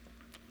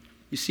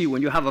 You see,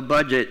 when you have a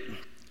budget,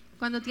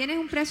 Cuando tienes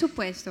un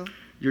presupuesto,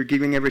 you're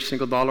giving every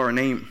single dollar a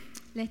name.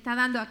 le está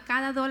dando a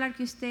cada dólar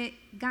que usted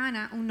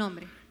gana un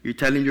nombre. You're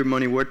telling your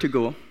money where to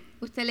go,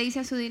 Usted le dice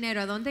a su dinero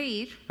a dónde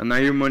ir and now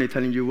your money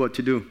telling you what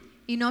to do.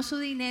 y no su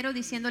dinero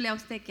diciéndole a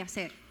usted qué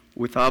hacer.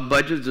 Without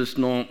budgets, there's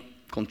no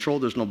control,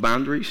 there's no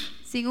boundaries.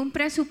 Sin un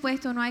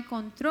presupuesto no hay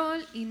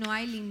control y no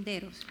hay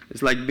linderos.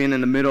 It's like being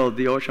in the middle of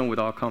the ocean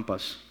without a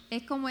compass.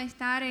 Es como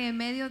estar en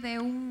medio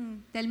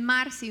del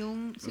mar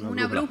sin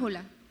una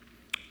brújula.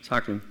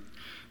 Exactly.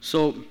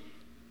 So,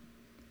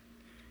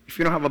 if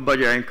you don't have a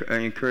budget, I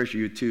encourage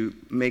you to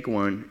make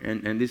one,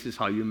 and this is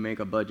how you make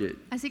a budget.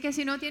 Así que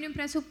si no tiene un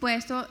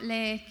presupuesto,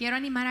 les quiero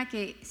animar a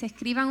que se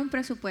escriban un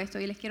presupuesto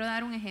y les quiero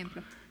dar un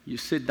ejemplo. You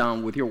sit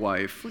down with your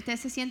wife, Usted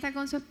se sienta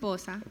con su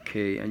esposa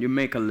okay, and you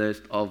make a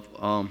list of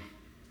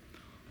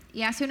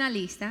y hace una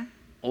lista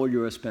all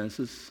your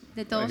expenses.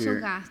 de todos sus here.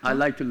 gastos. I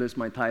like to list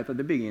my type at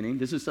the beginning.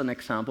 This is an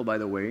example, by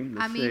the way. A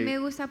Let's mí say me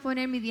gusta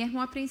poner mi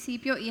diezmo al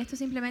principio y esto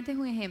simplemente es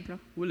un ejemplo.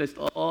 we list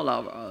all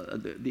our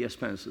the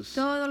expenses,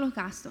 Todos los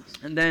gastos.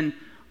 and then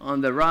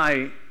on the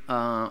right,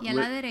 Y a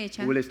la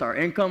derecha. we list our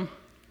income,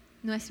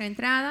 Nuestra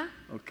entrada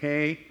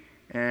okay,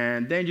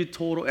 and then you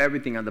total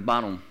everything at the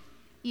bottom.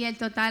 y el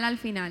total al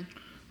final.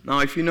 Now,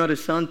 if you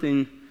notice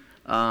something,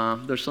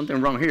 there's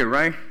something wrong here,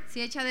 right? Si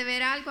echa de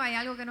ver algo, hay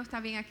algo que no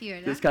está bien aquí,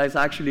 ¿verdad? This guy's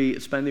actually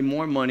spending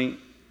more money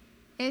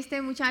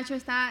Este muchacho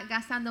está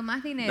gastando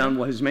más than dinero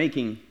what he's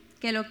making,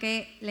 que lo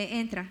que le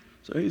entra.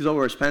 so he's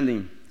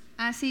overspending.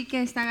 Así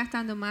que está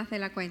gastando más de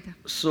la cuenta.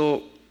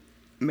 So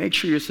make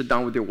sure you sit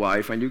down with your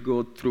wife and you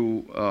go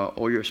through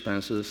all your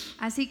expenses.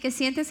 Así que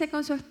siéntese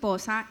con su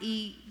esposa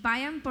y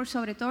vayan por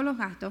sobre todos los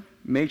gastos.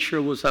 Make sure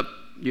what's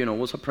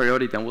a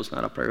priority and what's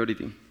not a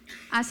priority.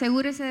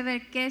 Asegúrese de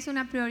ver qué es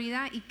una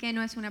prioridad y qué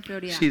no es una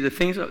prioridad. See, the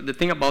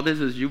thing about this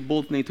is you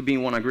both need to be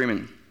in one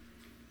agreement.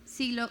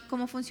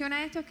 Como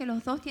funciona esto es que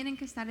los dos tienen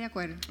que estar de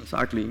acuerdo.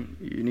 Exactly.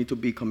 You need to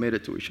be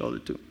committed to each other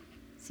too.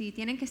 Sí,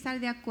 tienen que estar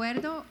de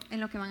acuerdo en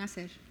lo que van a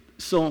hacer.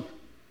 So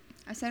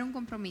Hacer un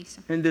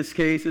compromiso. in this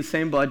case, the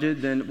same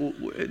budget, then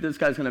this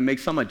guy's going to make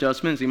some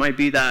adjustments. It might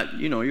be that,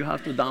 you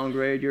have to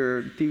downgrade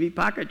your TV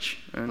package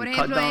and Por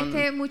cut ejemplo, down.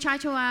 este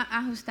muchacho va a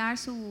ajustar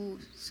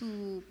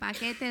su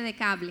paquete de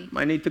cable.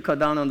 Might need to cut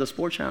down on the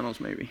sport channels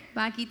maybe.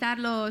 Va a quitar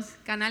los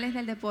canales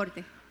del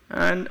deporte.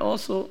 And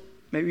also,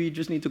 maybe you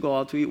just need to go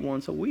out to eat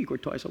once a week or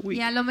twice a week.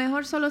 Y a lo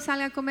mejor solo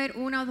salga a comer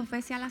una o dos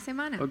veces a la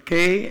semana.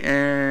 Okay,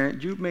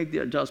 and you make the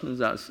adjustments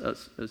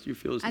as you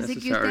feel is Así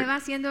que necessary. usted va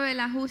haciendo el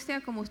ajuste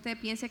a como usted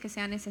piense que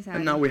sea And now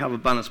necesario. we have a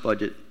balanced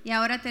budget. Y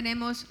ahora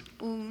tenemos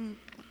un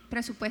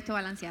presupuesto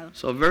balanceado.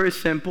 So very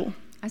simple.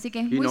 Así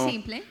que es You muy know,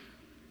 simple.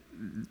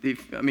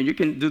 You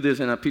can do this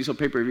in a piece of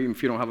paper even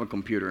if you don't have a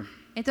computer.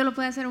 Esto lo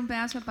puede hacer un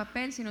pedazo de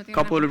papel si no A tiene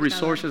una couple of computadora.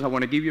 resources I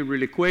want to give you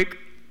really quick.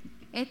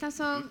 Estas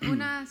son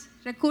unos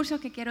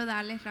recursos que quiero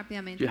darles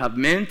rápidamente. You have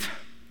Mint.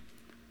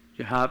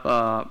 You have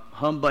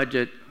Home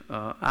Budget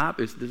app.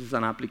 This is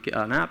an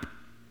app.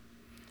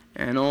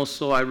 And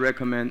also I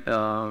recommend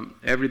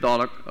Every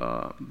Dollar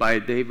by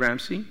Dave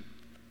Ramsey.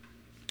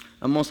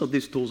 And most of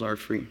these tools are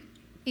free.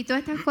 Y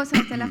todas estas cosas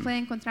usted las puede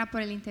encontrar por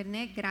el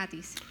internet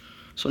gratis.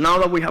 So now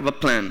that we have a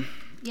plan,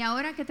 Y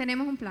ahora que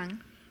tenemos un plan,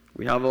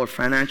 we have our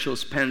financial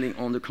spending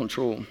under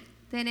control.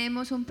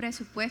 tenemos un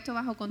presupuesto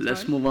bajo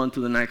Let's control. move on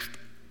to the next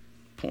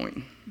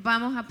point.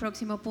 Vamos al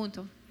próximo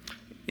punto.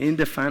 In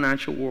the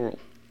financial world,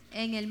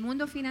 En el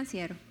mundo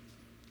financiero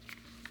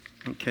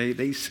okay,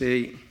 they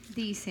say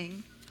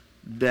dicen,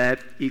 debt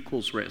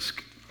equals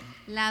risk.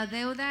 la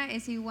deuda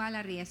es igual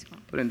a riesgo.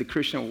 But in the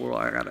Christian world,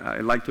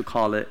 I like to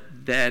call it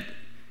debt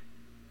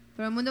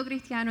Pero en el mundo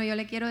cristiano yo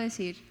le quiero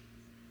decir,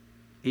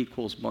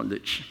 equals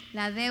bondage.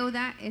 la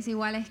deuda es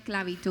igual a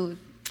esclavitud.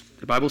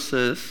 The Bible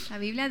says, La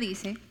Biblia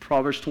dice,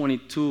 Proverbs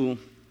 22,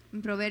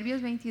 en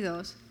Proverbios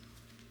 22,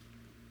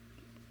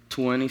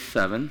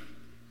 27,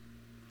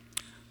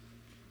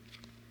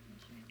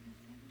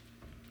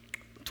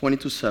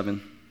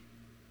 22:7.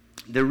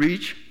 The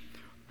rich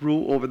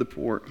rule over the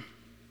poor,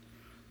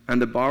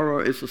 and the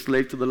borrower is a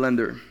slave to the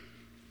lender.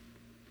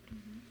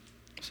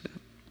 See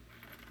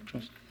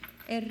that?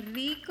 El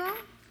rico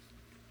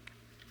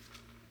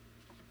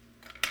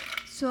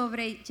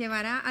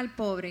sobrellevará al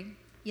pobre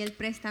y el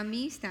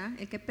prestamista,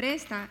 el que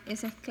presta,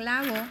 es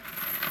esclavo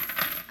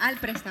al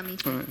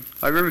prestamista. All right.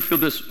 Have you ever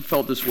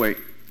felt this way?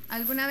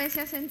 ¿Alguna vez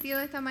se ha sentido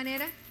de esta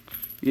manera?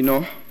 You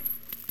know,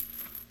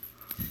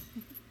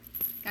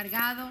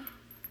 Cargado.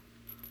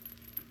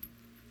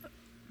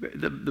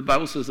 the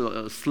Bible says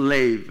a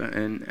slave,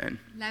 and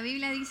La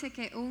Biblia dice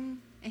que un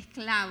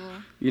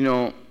esclavo, you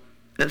know,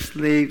 the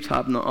slaves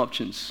have no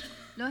options.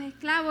 los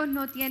esclavos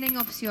no tienen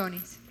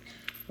opciones.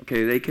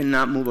 Okay, they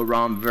cannot move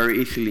around very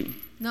easily.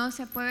 No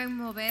se pueden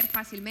mover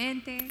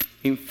fácilmente.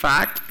 In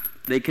fact,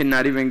 they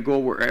cannot even go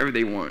wherever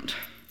they want.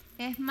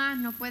 Es más,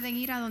 no pueden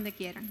ir a donde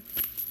quieran.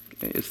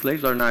 Okay,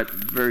 slaves are not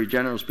very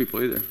generous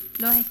people either.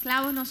 Los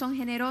esclavos no son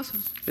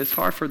generosos. It's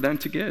hard for them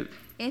to give.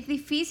 Es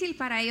difícil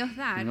para ellos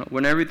dar You know,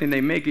 when everything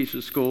they make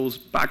just goes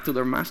back to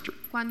their master.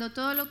 cuando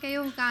todo lo que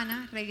ellos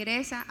ganan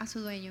regresa a su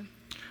dueño.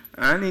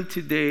 And in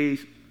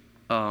today's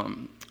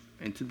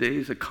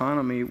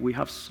economy, we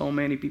have so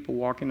many people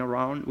walking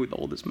around with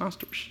all these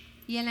masters.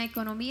 Y en la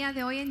economía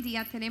de hoy en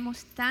día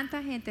tenemos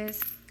tanta gente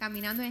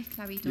caminando en You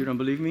esclavitud. don't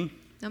believe me?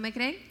 ¿No me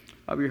creen?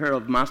 Have you heard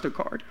of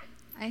MasterCard?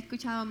 ¿Ha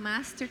escuchado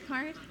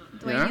Mastercard,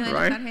 Yeah, dueño de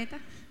la right. tarjeta?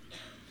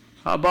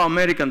 How about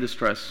American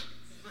Distress?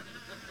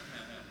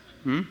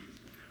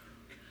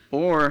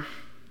 Or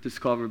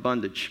Discover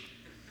Bondage?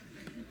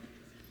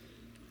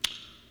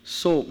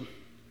 So,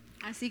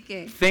 Así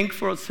que think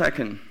for a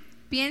second.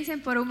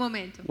 piensen por un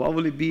momento. What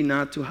will it be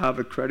not to have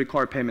a credit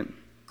card payment?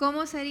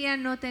 ¿Cómo sería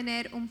no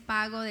tener un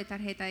pago de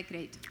tarjeta de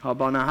crédito? How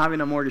about not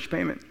having a mortgage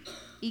payment?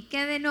 ¿Y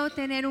qué de no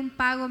tener un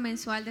pago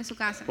mensual de su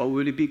casa? What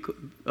will it be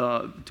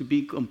to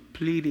be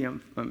completely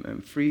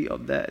and free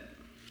of debt?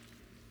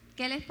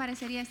 ¿Qué les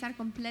parecería estar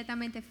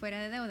completamente fuera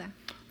de deuda?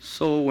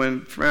 So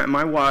when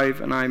my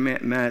wife and I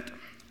met,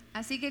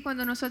 Así que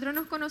cuando nosotros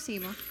nos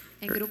conocimos,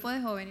 el grupo de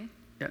jóvenes,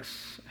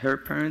 yes, her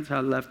parents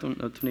had left to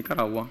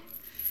Nicaragua,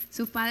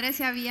 sus padres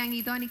se habían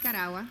ido a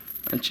Nicaragua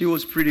and she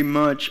was pretty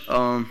much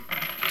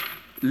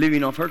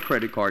living off her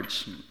credit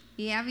cards.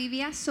 y ella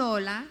vivía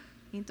sola,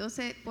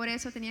 entonces por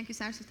eso tenía que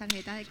usar sus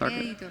tarjetas de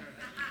crédito.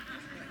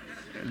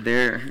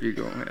 There you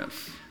go,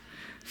 yes.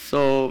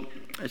 So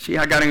she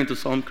had gotten into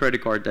some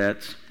credit card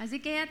debts,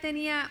 Así que ella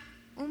tenía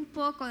un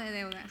poco de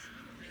deudas.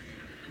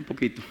 un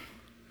poquito.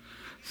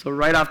 So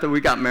right after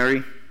we got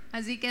married,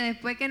 Así que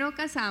después que nos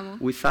casamos,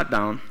 we sat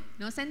down,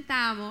 nos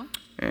sentamos,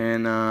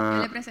 and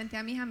yo le presenté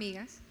a mis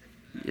amigas.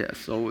 yeah,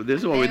 so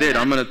this is what we did.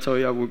 I'm going to tell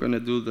you, we're going to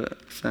do the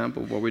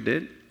example of what we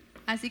did.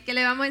 Así que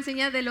le vamos a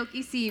enseñar de lo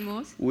que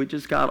hicimos. We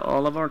just got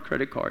all of our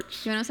credit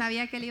cards, Yo no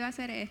sabía que él iba a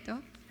hacer esto.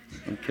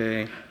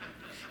 okay?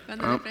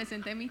 Cuando le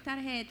presenté mis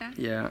tarjetas,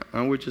 Yeah,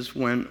 and we just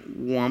went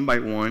one by y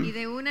one.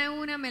 de una en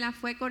una me las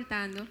fue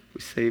cortando.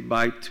 We say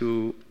bye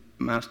to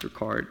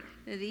MasterCard.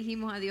 Le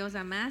dijimos adiós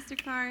a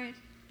Mastercard,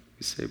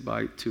 We say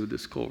bye to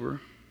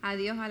Discover.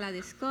 adiós a la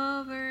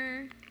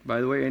Discover. By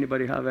the way,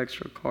 anybody have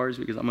extra cards?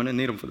 Because I'm going to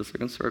need them for the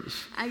second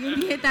service. ¿Alguien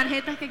tiene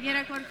tarjetas que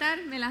quiera cortar?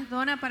 Me las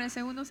dona para el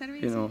segundo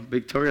servicio. You know,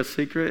 Victoria's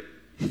Secret.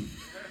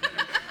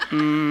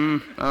 I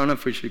don't know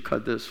if we should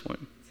cut this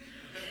one.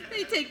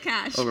 They take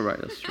cash. Oh, right,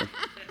 that's true.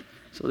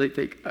 So they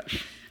take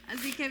cash.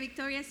 Así que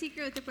Victoria's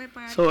Secret usted puede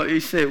pagar. So he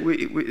said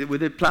we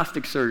did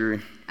plastic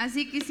surgery.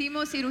 Así que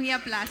hicimos cirugía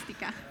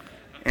plástica.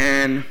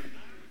 And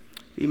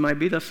it might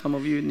be that some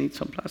of you need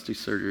some plastic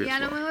surgery Y a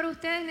as lo well. mejor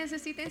ustedes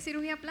necesiten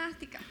cirugía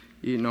plástica.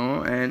 You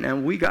know,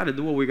 and we got to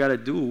do what we got to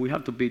do. We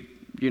have to be,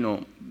 you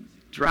know,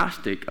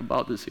 drastic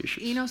about these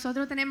issues. Y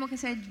nosotros tenemos que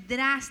ser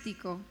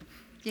drásticos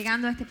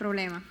llegando a este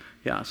problema.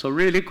 Yeah, so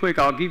really quick,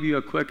 I'll give you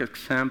a quick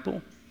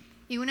example.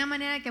 Y una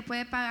manera que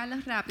puede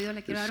pagarlos rápido,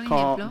 le quiero dar It's un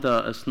called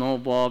ejemplo. the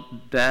snowball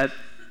debt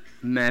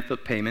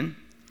method payment.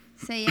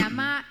 Se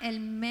llama el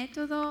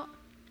método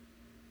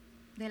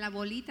de la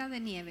bolita de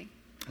nieve.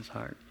 It's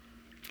hard.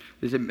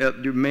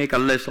 You make a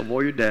list of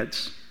all your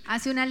debts,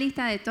 Hace una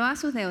lista de todas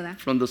sus deudas,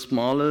 from the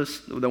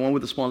smallest, the one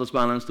with the smallest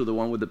balance, to the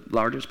one with the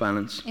largest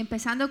balance.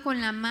 empezando con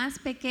la más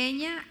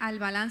pequeña al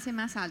balance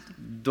más alto.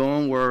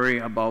 Don't worry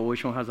about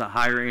which one has a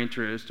higher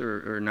interest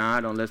or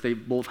not, unless they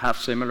both have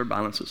similar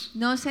balances.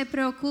 No se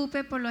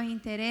preocupe por los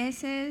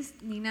intereses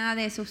ni nada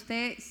de eso.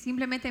 Usted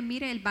simplemente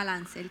mire el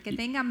balance, el que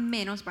tenga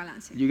menos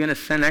balance. You're going to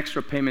send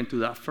extra payment to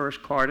that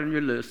first card on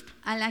your list.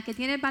 A la que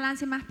tiene el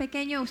balance más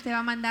pequeño, usted va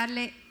a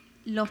mandarle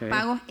los Okay.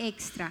 pagos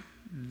extra.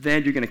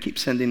 Then you're going to keep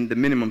sending the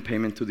minimum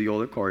payment to the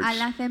other cards. A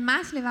las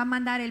demás le va a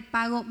mandar el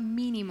pago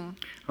mínimo.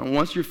 And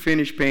once you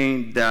finish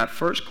paying that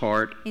first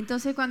card,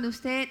 Entonces, cuando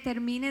usted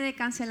termine de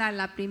cancelar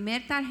la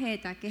primer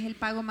tarjeta, que es el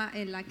pago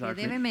en la que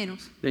Exactly. debe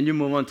menos, then you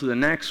move on to the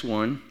next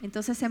one.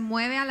 entonces se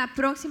mueve a la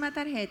próxima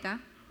tarjeta.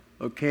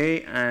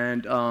 Okay,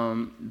 and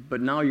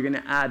but now you're going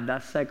to add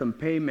that second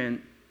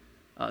payment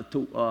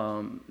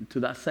to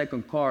that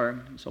second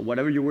car. So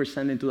whatever you were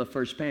sending to the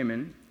first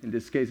payment, in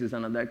this case is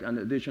an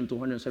addition Así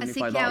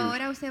 $275. que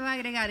ahora usted va a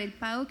agregar el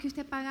pago que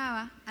usted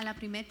pagaba a la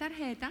primera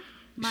tarjeta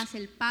más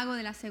el pago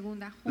de la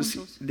segunda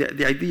juntos.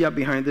 The idea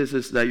behind this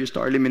is that you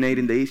start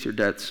eliminating the easier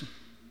debts.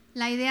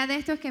 La idea de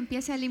esto es que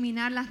empiece a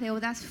eliminar las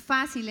deudas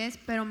fáciles,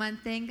 pero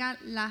mantenga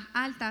las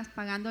altas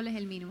pagándoles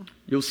el mínimo.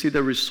 You'll see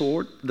the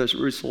result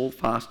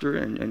faster,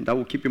 and that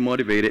will keep you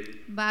motivated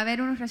Va a haber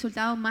unos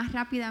resultados más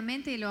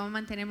rápidamente y lo va a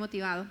mantener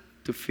motivado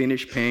to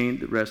finish paying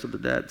the rest of the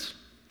debts.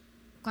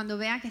 cuando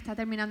vea que está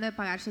terminando de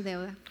pagar su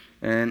deuda.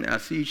 And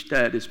as each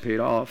debt is paid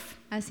off,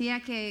 Así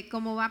que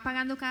como va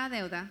pagando cada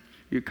deuda,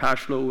 your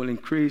cash flow will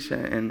increase,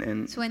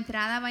 and su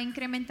entrada va a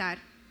incrementar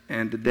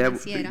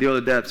the other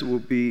debts will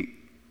be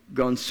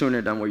gone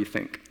sooner than what you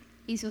think.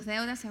 y sus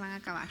deudas se van a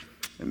acabar.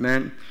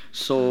 Amen.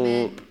 So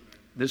Amen.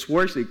 this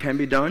works. It can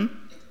be done,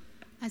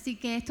 Así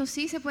que esto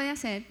sí se puede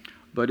hacer,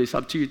 but it's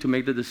up to you to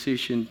make the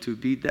decision to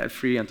be debt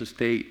free and to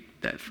stay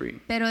debt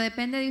free. pero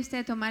depende de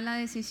usted tomar la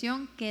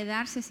decisión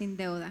quedarse sin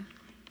deuda,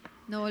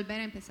 no volver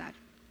a empezar.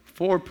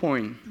 4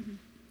 point.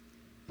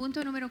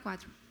 Punto número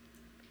 4.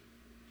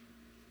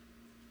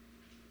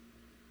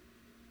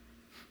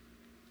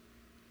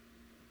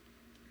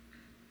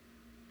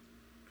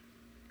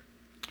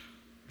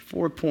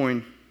 Fourth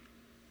point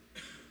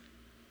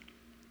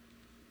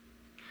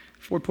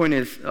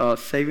is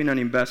saving and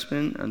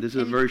investment, and this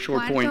is a very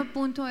short El point. cuarto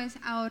punto es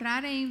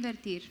ahorrar e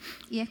invertir,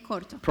 y es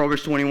corto.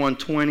 Proverbs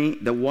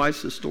 21:20, the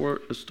wise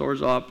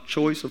stores up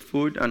choice of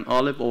food and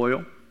olive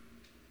oil,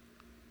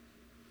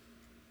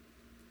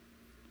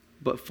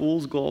 but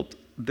fools gulp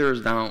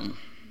theirs down.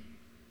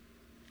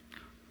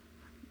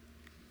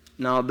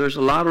 Now, there's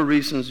a lot of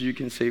reasons you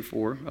can save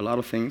for, a lot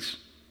of things.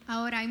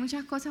 Ahora, hay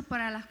muchas cosas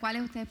para las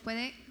cuales usted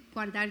puede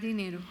guardar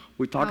dinero.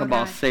 We talk ahorrar.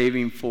 about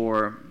saving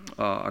for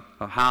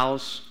a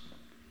house,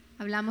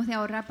 Hablamos de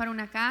ahorrar para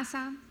una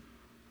casa,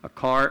 a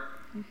car.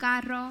 un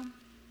carro.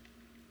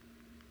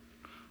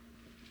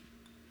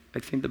 I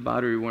think the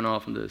battery went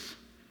off on this.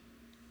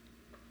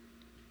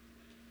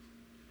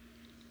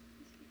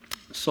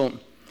 So,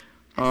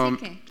 Así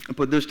que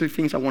but there's 3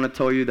 things I want to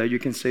tell you that you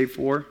can save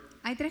for.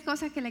 hay 3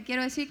 cosas que le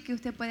quiero decir que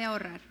usted puede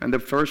ahorrar. And the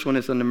first one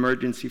is an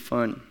emergency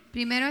fund.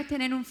 Primero es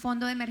tener un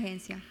fondo de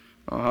emergencia.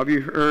 Have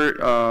you heard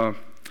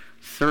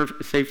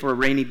save for a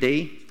rainy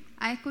day?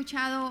 ¿Ha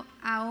escuchado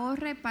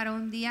ahorre para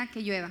un día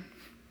que llueva?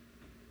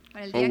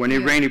 Para el Or día when que it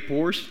llueva. rainy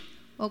pours?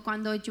 O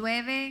cuando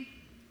llueve,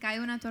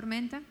 cae una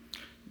tormenta.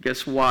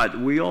 Guess what?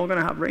 We all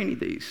gonna have rainy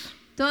days.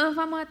 Todos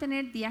vamos a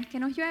tener días que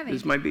nos llueven.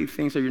 This might be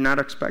things that you're not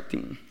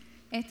expecting.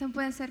 Esto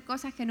puede ser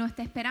cosas que no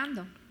está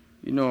esperando.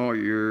 You know,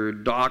 your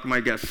dog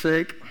might get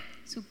sick.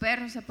 Su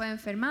perro se puede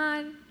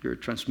enfermar, Your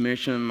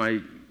transmission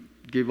might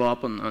give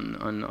up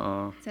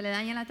on se le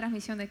daña la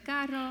transmisión del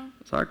carro.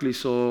 exactly.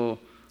 So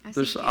Así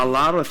there's que a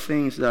lot of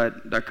things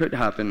that could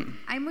happen.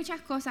 hay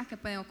muchas cosas que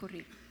pueden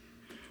ocurrir.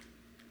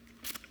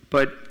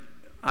 But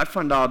I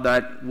found out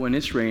that when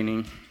it's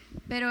raining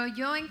Pero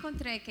yo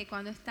encontré que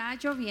cuando está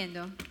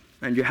lloviendo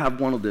and you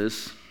have one of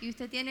this, y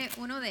usted tiene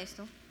uno de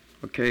estos,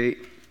 okay,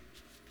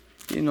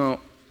 you know,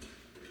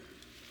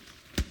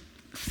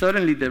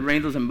 suddenly the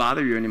rain doesn't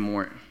bother you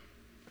anymore.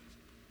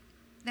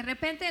 de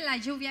repente la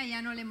lluvia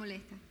ya no le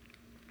molesta.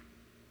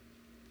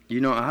 You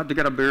know, I had to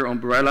get a bigger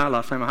umbrella.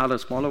 Last time I had a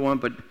smaller one,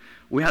 but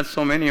we had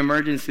so many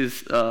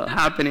emergencies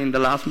happening the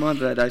last month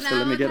that I said,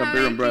 let me get a bigger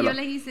que yo umbrella.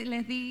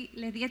 les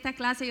di esta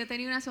clase, yo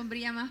tenía una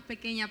sombrilla más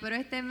pequeña, pero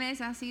este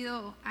mes ha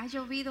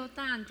llovido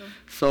tanto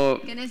So,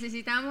 que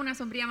necesitamos una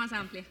sombrilla más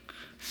amplia.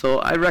 so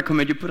I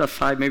recommend you put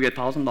aside maybe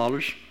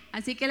 $1,000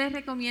 Así que les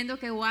recomiendo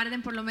que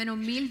guarden por lo menos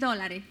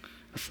 $1,000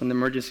 as an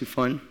emergency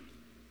fund.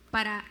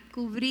 para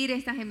cubrir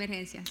estas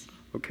emergencias.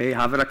 Okay,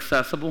 have it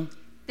accessible.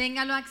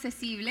 Téngalo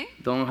accesible,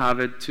 Don't have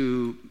it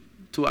too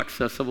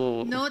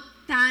accessible, no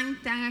tan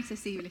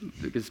accesible.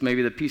 because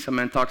maybe the pizza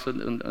man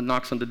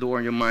knocks on the door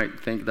and you might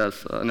think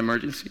that's an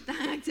emergency.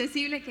 Tan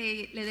accesible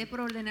que le dé por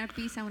ordenar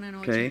pizza una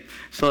noche. Okay,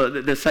 so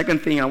the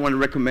second thing I want to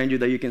recommend you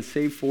that you can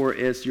save for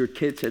is your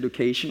kids'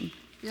 education.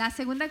 La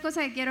segunda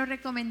cosa que quiero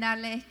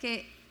recomendarle es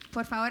que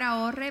por favor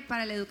ahorre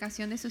para la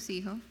educación de sus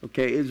hijos.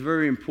 Okay, it's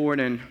very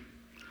important.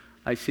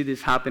 I see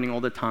this happening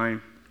all the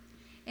time.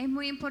 Es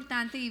muy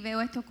importante y veo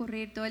esto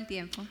ocurrir todo el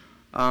tiempo.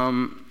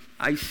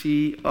 I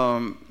see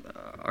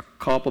a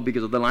couple,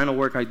 because of the line of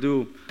work I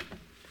do,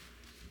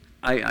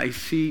 I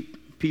see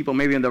people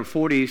maybe in their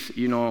 40s,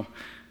 you know,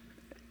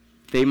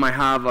 they might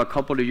have a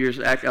couple of years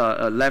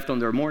left on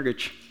their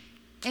mortgage.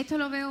 Esto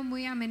lo veo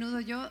muy a menudo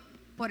yo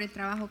por el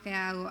trabajo que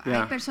hago.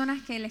 Yeah. Hay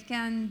personas que les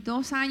quedan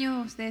 2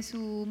 años de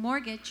su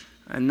mortgage,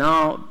 And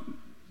now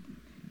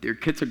their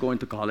kids are going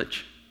to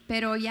college.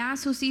 pero ya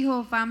sus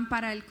hijos van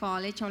para el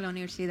college o la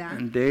universidad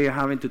And they're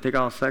having to take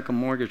out a second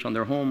mortgage on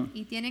their home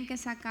y tienen que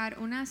sacar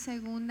una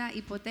segunda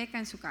hipoteca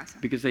en su casa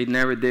because they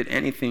never did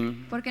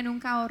anything porque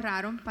nunca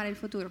ahorraron para el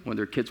futuro when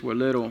their kids were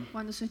little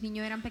cuando sus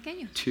niños eran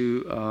pequeños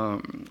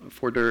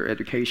for their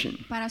education.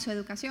 para su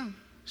educación.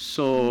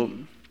 So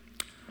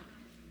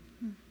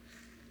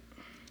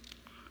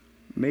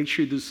make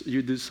sure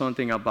you do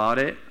something about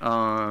it.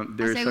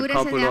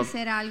 Asegúrese de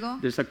hacer algo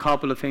There's a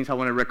couple of things I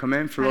want to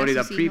recommend.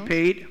 Florida sus hijos.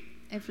 Prepaid,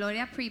 en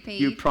Florida Prepaid.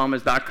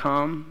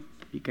 youpromise.com.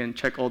 You can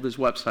check all these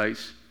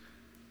websites.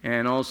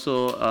 And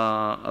also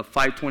a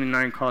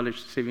 529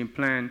 college saving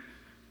plan,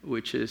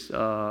 which is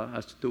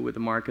has to do with the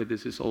market.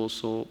 These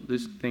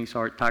things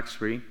are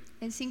tax-free.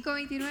 El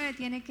 529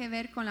 tiene que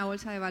ver con la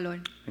bolsa de valor.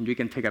 And you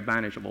can take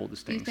advantage of all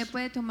these Y things. usted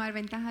puede tomar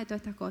ventaja de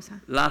todas estas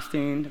cosas. Last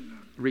thing,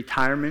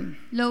 retirement.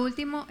 Lo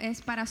último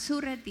es para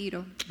su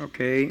retiro.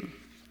 Okay.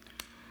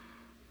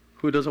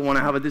 Who doesn't want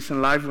to have a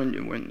decent life when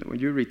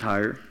you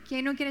retire?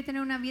 ¿Quién no quiere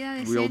tener una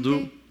vida We all do.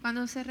 decente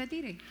cuando se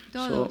retire?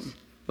 Todos.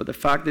 But the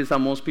fact is that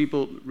most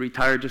people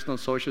retire just on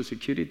Social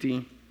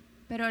Security.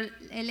 Pero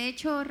el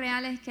hecho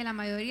real es que la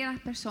mayoría de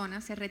las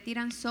personas se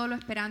retiran solo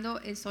esperando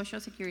el Social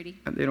Security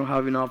And they don't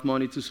have enough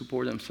money to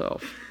support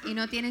themselves. y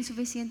no tienen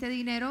suficiente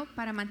dinero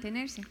para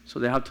mantenerse. So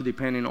they have to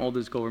depend on all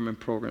these government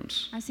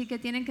programs. Así que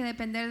tienen que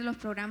depender de los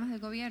programas del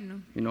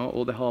gobierno,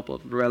 All the help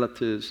of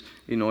relatives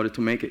in order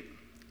to make it.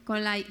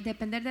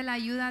 depender de la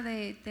ayuda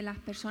de las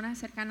personas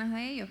cercanas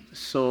a ellos.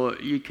 So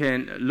you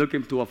can look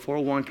into a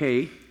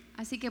 401k.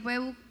 Así que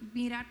puede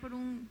mirar por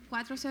un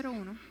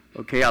 401.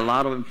 Okay, a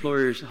lot of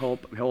employers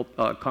help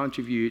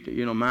contribute,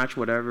 match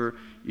whatever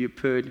you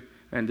put,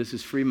 and this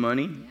is free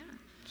money. Yeah.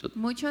 So,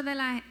 Muchos de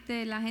la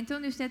gente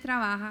donde usted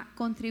trabaja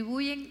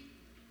contribuyen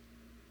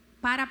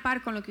par a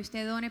par con lo que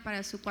usted done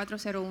para su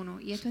 401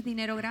 y esto es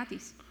dinero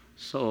gratis.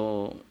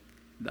 so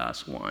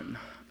that's one.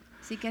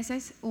 Así que ese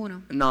es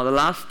uno. Now the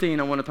last thing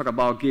I want to talk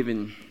about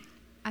giving.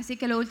 Así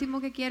que lo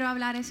último que quiero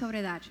hablar es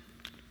sobre dar.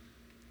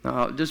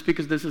 Now, just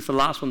because this is the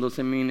last one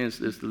doesn't mean it's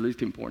the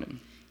least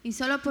important. Y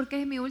solo porque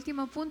es mi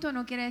último punto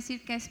no quiere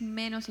decir que es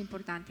menos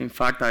importante. In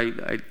fact, I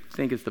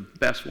think it's the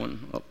best one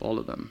of all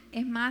of them.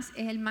 Es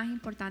el más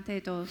importante de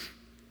todos.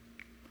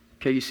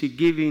 Okay, you see,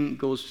 giving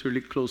goes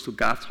really close to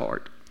God's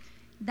heart.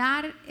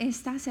 Dar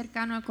está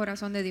cercano al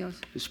corazón de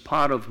Dios. It's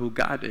part of who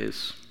God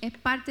is. Es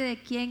parte de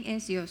quién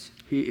es Dios.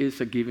 He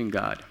is a giving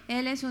God.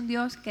 Él es un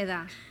Dios que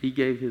da. He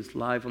gave his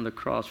life on the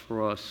cross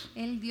for us.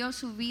 Él dio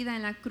su vida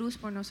en la cruz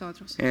por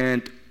nosotros.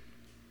 And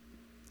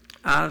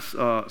as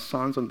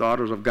sons and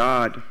daughters of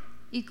God,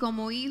 Y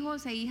como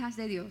hijos e hijas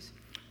de Dios,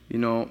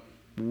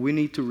 we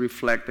need to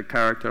reflect the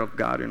character of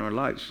God in our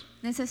lives.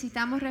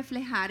 necesitamos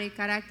reflejar el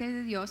carácter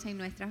de Dios en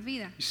nuestras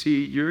vidas. You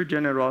see, your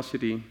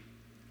generosity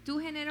Tu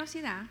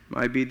generosidad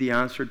might be the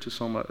answer to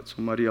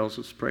somebody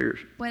else's prayers.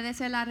 puede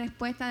ser la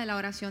respuesta de la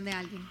oración de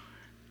alguien.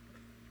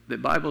 The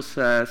Bible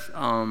says,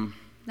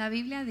 La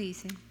Biblia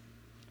dice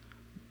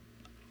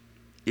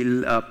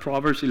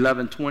Proverbs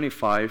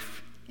 11:25,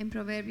 en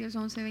Proverbios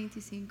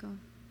 11:25,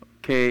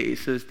 okay, it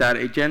says that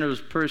a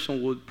generous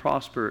person would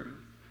prosper,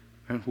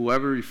 and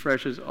whoever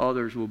refreshes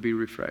others will be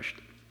refreshed.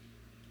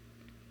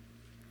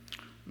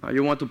 Now,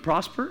 you want to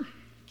prosper?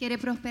 ¿quiere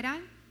prosperar?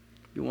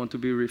 You want to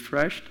be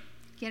refreshed?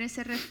 ¿Quiere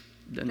ser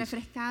Then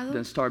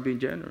refrescado? start being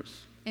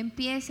generous.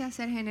 Empiece a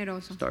ser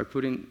generoso. Start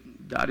putting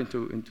that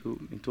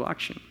into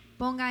action.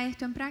 Ponga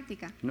esto en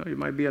práctica. You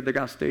might be at the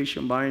gas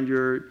station buying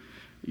your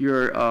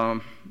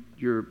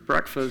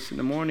breakfast in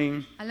the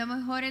morning. A lo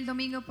mejor el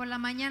domingo por la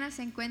mañana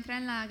se encuentra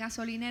en la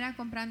gasolinera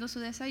comprando su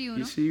You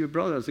desayuno see your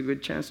brother, it's a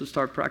good chance to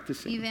start y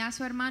practicing. ve a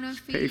su hermano en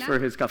Pay for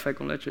fila. his café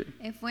con leche.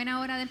 Es buena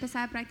hora de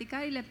empezar a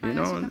practicar y le paga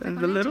su café And con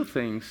the little leche.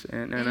 things.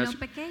 And En as lo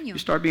pequeño. you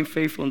start being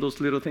faithful in those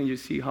little things, you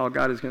see how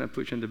God is going to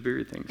put you in the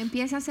bigger things.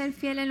 Empieza a ser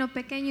fiel en lo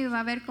pequeño y va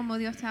a ver cómo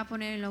Dios te va a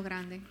poner en lo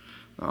grande.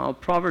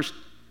 Proverbs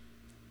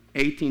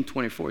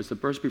 18:24 is the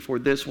verse before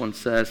this one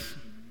says,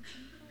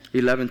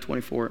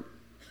 11:24.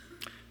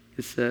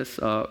 It says,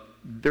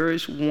 there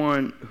is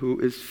one who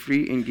is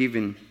free in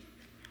giving,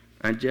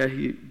 and yet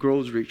he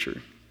grows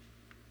richer.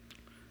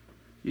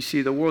 You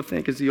see, the world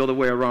thinks it's the other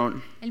way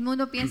around. El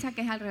mundo piensa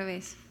que es al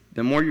revés.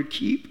 The more you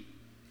keep,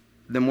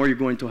 the more you're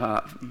going to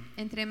have.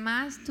 Entre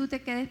más tú te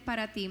quedes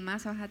para ti,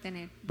 más vas a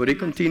tener. But it Más.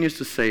 continues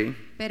to say,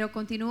 Pero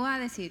continúa a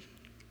decir,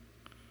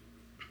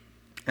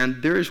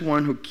 and there is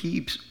one who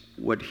keeps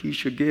what he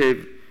should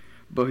give,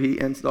 but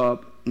he ends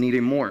up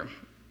needing more.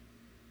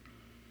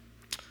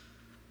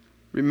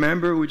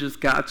 Remember, we just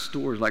got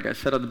stewards, like I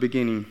said at the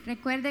beginning.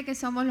 recuerde que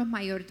somos los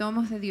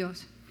mayordomos de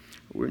Dios.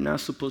 We're not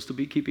supposed to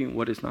be keeping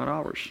what is not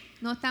ours.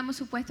 No estamos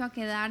supuestos a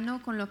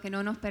quedarnos con lo que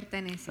no nos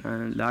pertenece.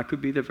 And that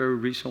could be the very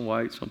reason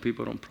why some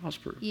people don't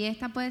prosper. Y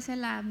esta puede ser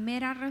la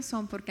mera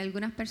razón por que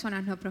algunas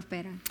personas no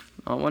prosperan.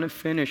 I want to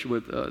finish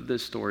with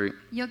this story.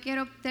 Yo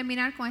quiero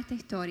terminar con esta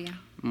historia.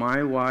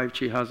 My wife,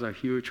 she has a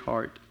huge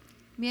heart.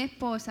 Mi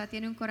esposa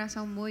tiene un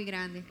corazón muy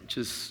grande.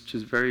 She's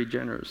very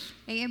generous,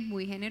 Ella es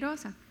muy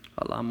generosa,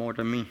 a lot more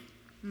than me.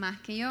 más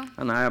que yo.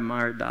 And I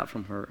admire that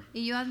from her.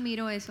 Y yo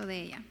admiro eso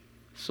de ella.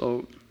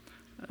 So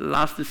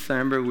last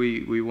December,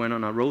 we went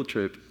on a road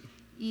trip.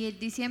 Y el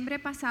diciembre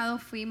pasado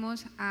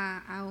fuimos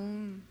a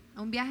un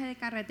viaje de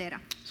carretera.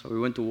 So we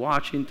went to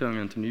Washington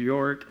and to New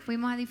York.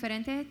 Fuimos a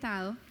diferentes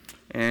estados.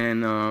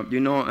 And you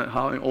know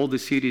how in all the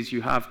cities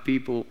you have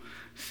people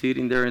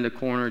sitting there in the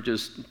corner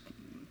just,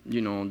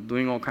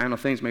 doing all kind of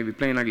things, maybe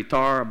playing a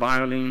guitar, a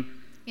violin.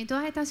 En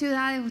todas estas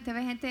ciudades usted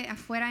ve gente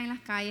afuera en las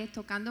calles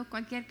tocando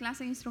cualquier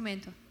clase de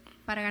instrumento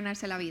para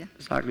ganarse la vida.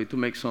 Exactly, to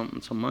make some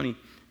money.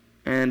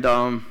 And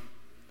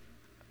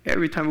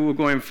every time we would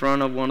go in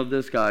front of one of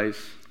these guys,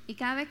 Y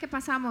cada vez que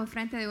pasamos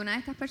enfrente de una de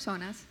estas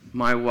personas,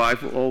 my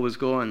wife would always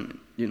go and,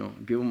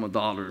 give them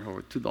 $1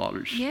 or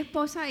 $2. mi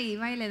esposa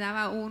iba y le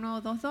daba $1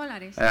 o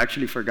 $2. I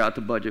actually forgot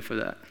to budget for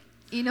that.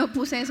 Y no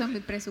puse eso en mi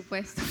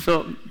presupuesto.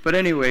 So, but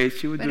anyway,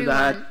 she would Pero do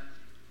igual, that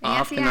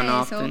ella often hacía and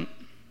eso often.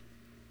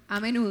 a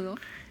menudo.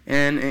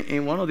 And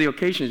in one of the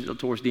occasions,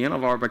 towards the end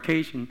of our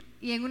vacation,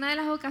 Y en una de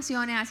las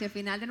ocasiones, hacia el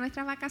final de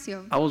nuestra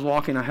vacación, I was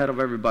walking ahead of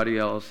everybody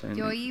else, and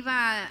yo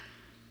iba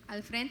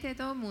al frente de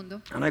todo el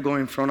mundo I go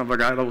in front of a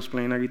guy that was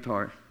playing a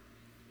guitar,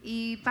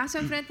 y paso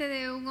enfrente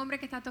de un hombre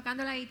que está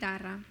tocando la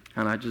guitarra.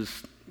 and I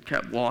just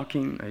kept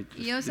walking. I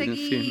Y yo just didn't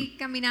see him. seguí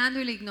caminando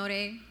y lo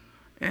ignoré.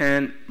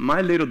 And my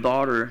little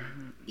daughter,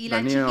 Y la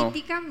Danielle,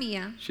 chiquitica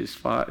mía, she's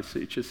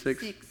 6.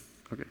 Six,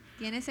 Okay.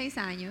 tiene 6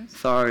 años.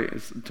 Sorry,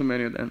 it's too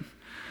many of them.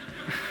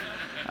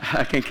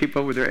 I can't keep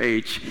up with their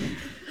age.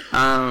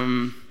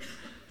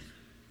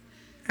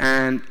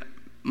 And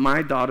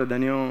my daughter,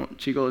 Danielle,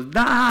 she goes,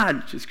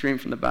 "Dad!" She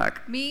screamed from the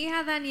back. Mi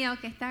hija Danielle,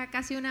 que está a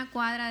casi una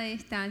cuadra de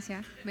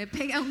distancia, me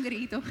pega un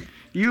grito.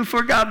 "You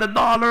forgot the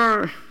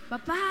 $1."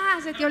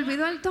 Papá, se te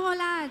olvidó el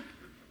dólar.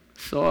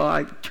 So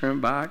I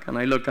turned back and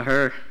I looked at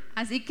her.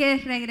 Así que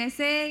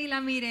regresé y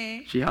la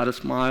miré. She had a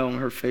smile on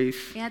her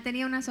face. Ella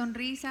tenía una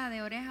sonrisa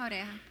de oreja a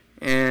oreja.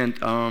 And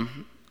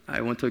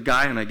I went to a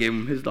guy and I gave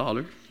him his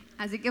 $1.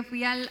 Así que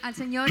fui al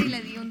señor y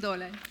le di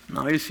 $1.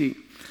 Now you see,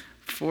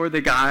 for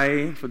the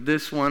guy, for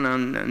this one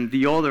and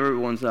the other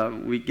ones that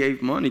we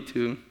gave money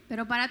to,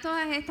 Pero para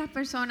todas estas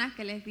personas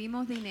que les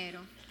dimos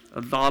dinero,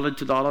 $1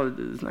 to $2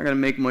 is not going to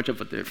make much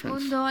of a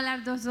difference.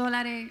 $1,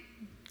 $2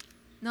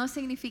 no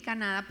significa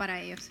nada para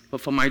ellos. But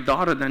for my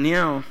daughter,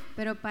 Danielle,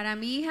 Pero para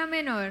mi hija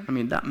menor, I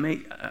mean, that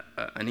made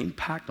an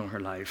impact on her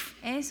life.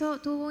 eso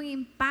tuvo un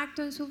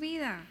impacto en su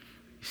vida.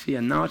 You see,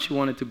 and now she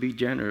wanted to be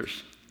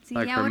generous, Sí,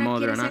 like y her ahora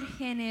mother. quiere And, ser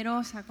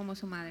generosa como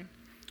su madre.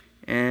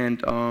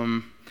 and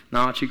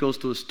now she goes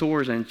to the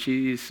stores and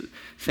she's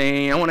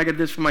saying, "I want to get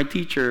this for my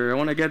teacher. I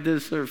want to get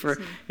this for,"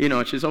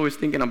 Sí. she's always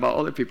thinking about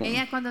other people.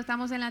 Ella cuando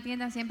estamos en la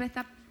tienda siempre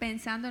está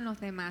pensando en los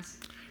demás.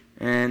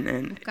 And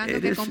Buscando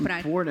it qué is comprar.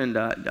 important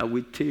that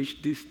we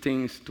teach these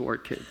things to our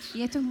kids.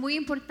 Y esto es muy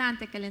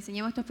importante que le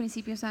enseñemos estos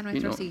principios a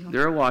nuestros hijos.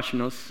 They're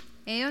watching us,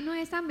 Ellos nos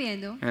están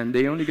viendo and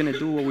they're only going to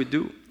do what we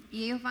do.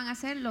 y ellos van a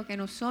hacer lo que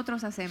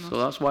nosotros hacemos. So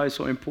that's why it's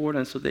so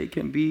important, so they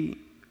can be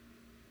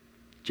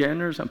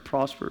generous and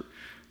prosper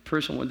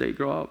person when they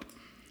grow up.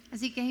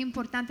 Así que es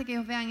importante que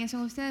ellos vean eso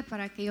en ustedes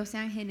para que ellos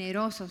sean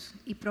generosos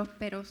y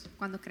prósperos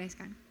cuando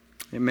crezcan.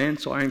 Amen.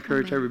 So I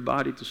encourage Amen.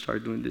 everybody to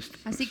start doing this.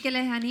 Así que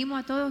les animo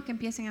a todos que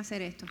empiecen a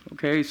hacer esto.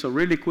 Okay, so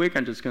really quick,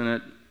 I'm just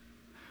going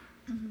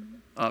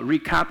to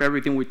recap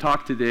everything we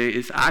talked today.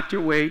 Is act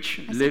your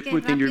wage, Así live que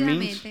within your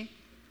means, rápidamente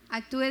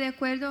actúe de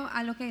acuerdo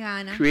a lo que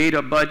gana. create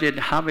a budget,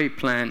 have a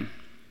plan,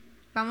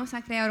 Vamos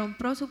a crear un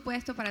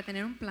presupuesto para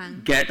tener un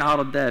plan. get out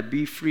of debt,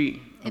 be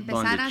free of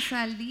Empezar a bondage.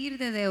 salir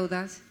de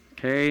deudas.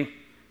 Okay,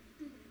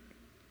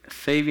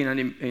 saving and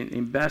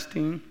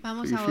investing for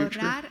Vamos your a future.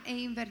 ahorrar e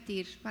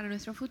invertir para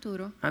nuestro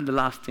futuro And the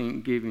last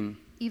thing, giving.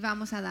 y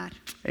vamos a dar.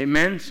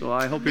 Amen. So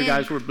I hope you Amen.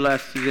 guys were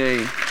blessed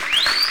today.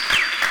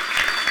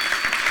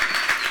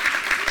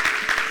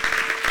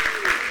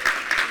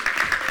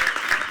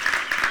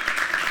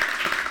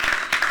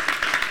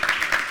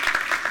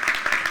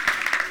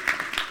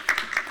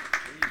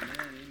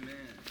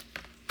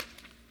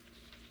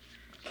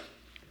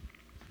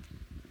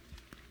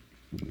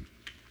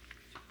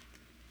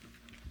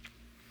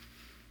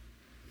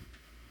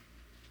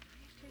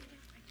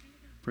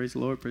 Praise the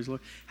Lord, praise the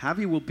Lord.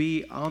 Javi will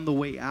be on the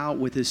way out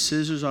with his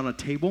scissors on a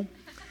table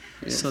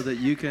so that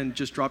you can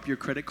just drop your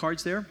credit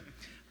cards there.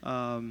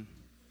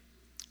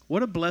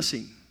 What a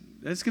blessing.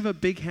 Let's give a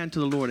big hand to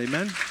the Lord,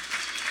 amen?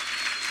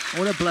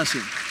 What a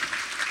blessing.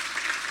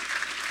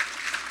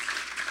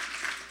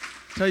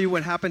 Tell you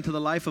what happened to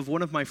the life of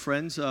one of my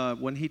friends.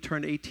 When he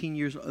turned 18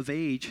 years of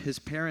age, his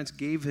parents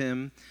gave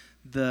him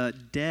the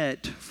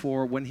debt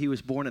for when he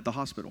was born at the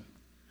hospital.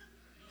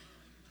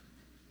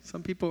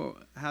 Some people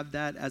have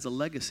that as a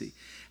legacy.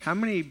 How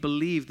many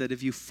believe that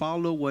if you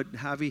follow what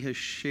Javi has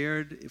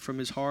shared from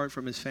his heart,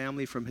 from his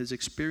family, from his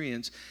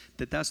experience,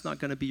 that that's not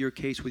going to be your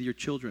case with your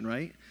children,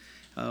 right?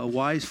 A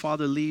wise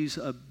father leaves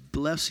a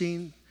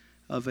blessing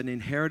of an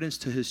inheritance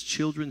to his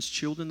children's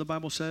children, the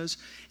Bible says.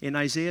 In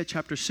Isaiah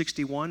chapter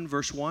 61,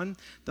 verse 1,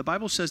 the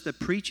Bible says that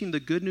preaching the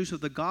good news of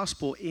the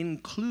gospel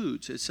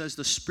includes, it says,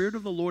 the Spirit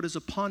of the Lord is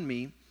upon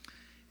me,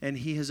 and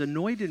he has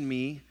anointed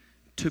me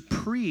to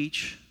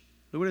preach.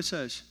 Look what it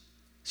says.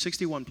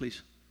 61,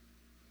 please.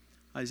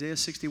 Isaiah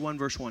 61,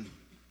 verse 1.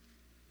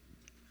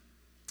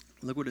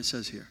 Look what it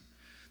says here.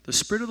 The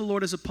Spirit of the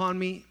Lord is upon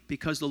me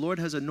because the Lord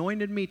has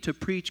anointed me to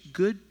preach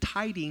good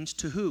tidings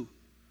to who?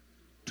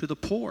 To the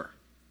poor.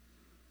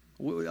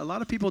 A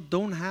lot of people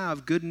don't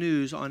have good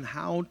news on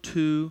how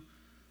to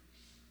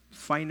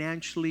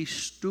financially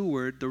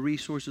steward the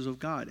resources of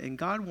God. And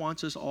God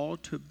wants us all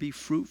to be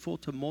fruitful,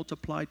 to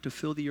multiply, to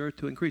fill the earth,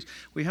 to increase.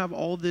 We have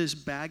all this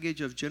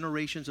baggage of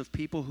generations of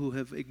people who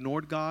have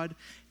ignored God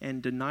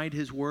and denied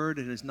His word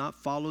and has not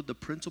followed the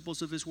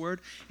principles of His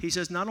word. He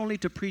says not only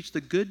to preach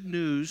the good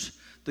news,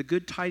 the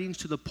good tidings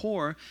to the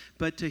poor,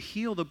 but to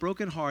heal the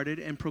brokenhearted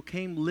and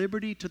proclaim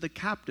liberty to the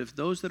captive,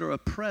 those that are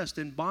oppressed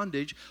in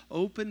bondage,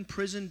 open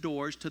prison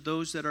doors to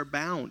those that are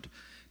bound.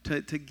 To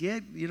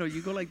get,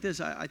 you go like this.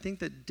 I think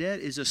that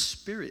debt is a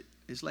spirit.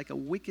 It's like a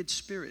wicked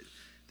spirit.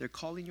 They're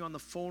calling you on the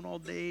phone all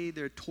day.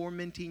 They're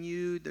tormenting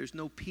you. There's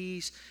no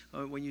peace.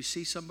 When you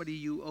see somebody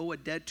you owe a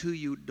debt to,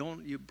 you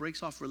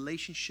breaks off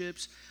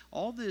relationships.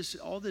 All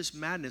this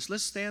madness.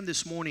 Let's stand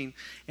this morning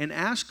and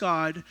ask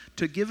God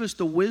to give us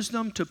the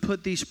wisdom to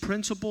put these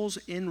principles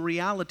in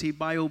reality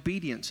by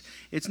obedience.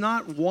 It's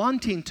not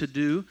wanting to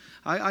do.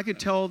 I could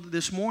tell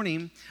this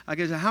morning, I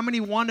could say, how many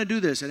want to do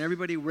this? And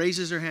everybody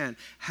raises their hand.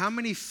 How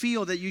many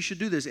feel that you should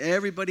do this?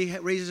 Everybody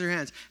raises their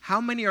hands.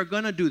 How many are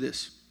going to do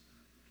this?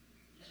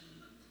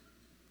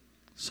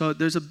 So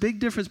there's a big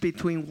difference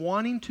between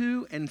wanting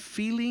to and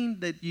feeling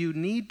that you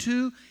need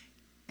to,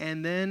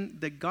 and then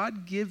that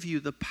God give you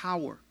the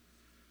power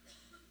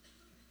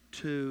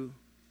to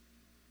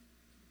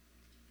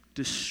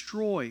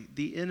destroy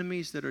the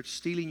enemies that are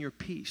stealing your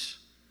peace.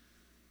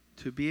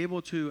 To be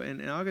able to,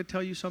 and I'm going to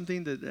tell you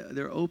something, that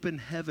there are open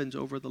heavens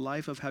over the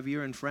life of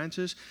Javier and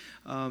Francis.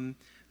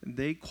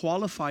 They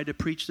qualify to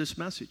preach this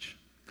message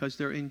because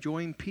they're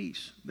enjoying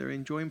peace. They're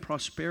enjoying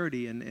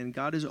prosperity, and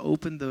God has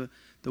opened the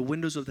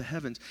windows of the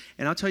heavens.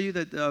 And I'll tell you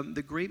that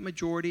the great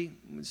majority,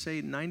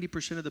 say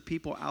 90% of the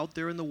people out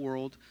there in the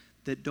world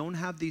that don't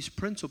have these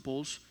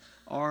principles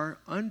are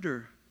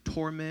under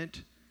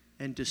torment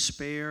and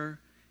despair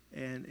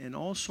and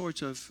all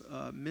sorts of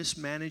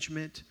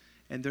mismanagement,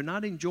 and they're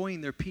not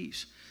enjoying their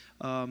peace.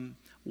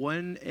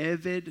 When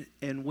Evid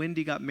and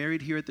Wendy got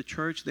married here at the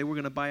church, they were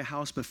going to buy a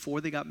house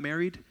before they got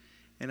married,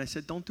 and I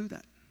said, don't do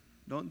that.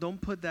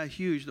 Don't put that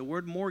huge. The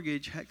word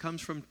mortgage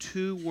comes from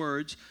two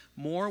words,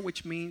 more,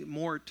 which means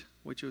mort,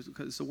 which is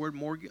because the word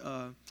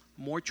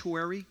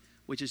mortuary,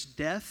 which is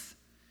death,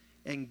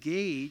 and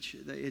gauge,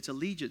 it's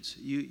allegiance.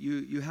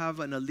 You have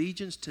an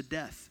allegiance to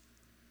death.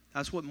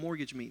 That's what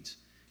mortgage means.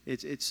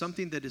 It's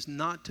something that is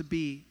not to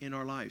be in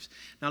our lives.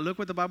 Now look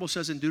what the Bible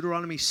says in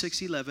Deuteronomy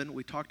 6:11.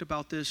 We talked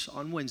about this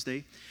on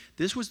Wednesday.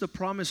 This was the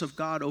promise of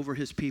God over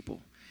His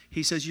people.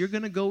 He says, you're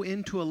going to go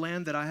into a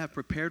land that I have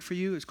prepared for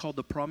you. It's called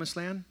the Promised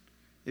Land.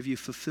 If you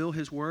fulfill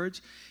His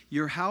words,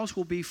 your house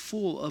will be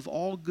full of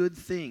all good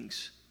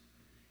things.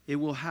 It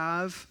will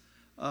have,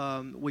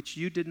 which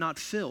you did not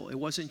fill. It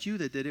wasn't you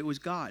that did it, it was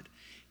God.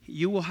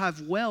 You will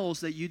have wells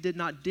that you did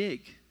not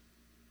dig.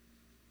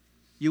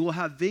 You will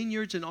have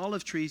vineyards and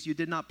olive trees you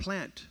did not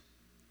plant.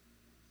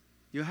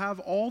 You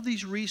have all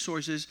these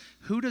resources.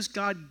 Who does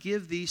God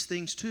give these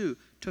things to?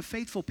 To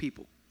faithful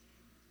people.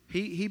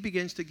 He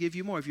begins to give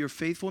you more. If you're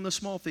faithful in the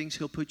small things,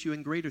 He'll put you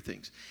in greater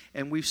things.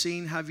 And we've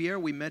seen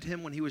Javier. We met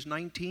him when he was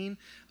 19,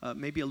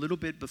 maybe a little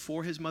bit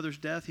before his mother's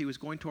death. He was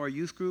going to our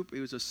youth group. He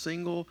was a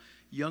single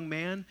young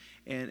man,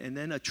 and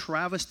then a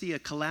travesty, a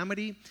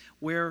calamity,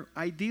 where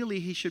ideally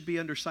he should be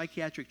under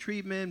psychiatric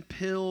treatment,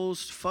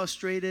 pills,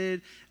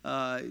 frustrated,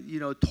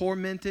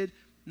 tormented.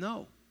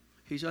 No,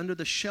 he's under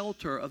the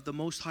shelter of the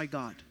Most High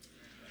God.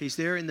 He's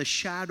there in the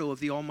shadow of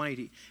the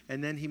Almighty.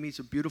 And then he meets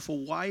a beautiful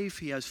wife.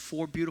 He has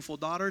 4 beautiful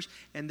daughters.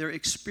 And they're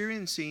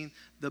experiencing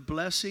the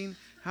blessing.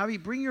 Javi,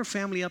 bring your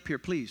family up here,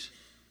 please.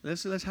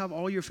 Let's have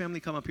all your family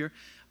come up here.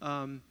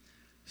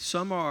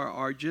 Some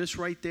are just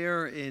right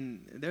there.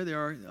 There they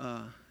are,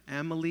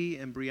 Amelie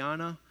and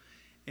Brianna.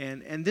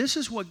 And this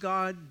is what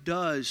God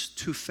does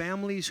to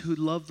families who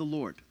love the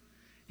Lord.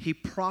 He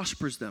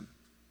prospers them.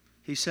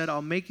 He said,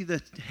 I'll make you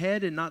the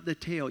head and not the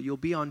tail. You'll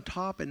be on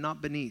top and not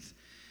beneath.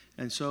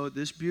 And so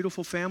this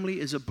beautiful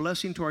family is a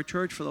blessing to our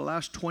church for the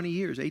last 20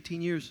 years,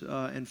 18 years,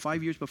 and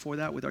 5 years before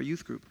that with our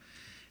youth group.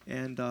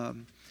 And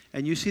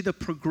you see the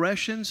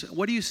progressions.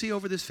 What do you see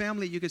over this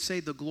family? You could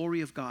say the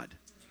glory of God,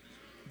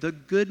 the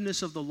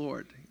goodness of the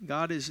Lord.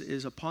 God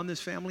is upon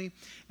this family.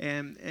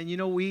 And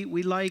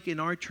we like in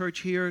our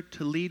church here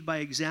to lead by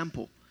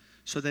example.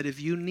 So that if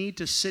you need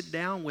to sit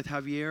down with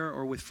Javier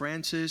or with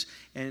Francis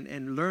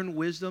and learn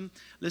wisdom,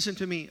 listen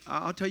to me.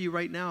 I'll tell you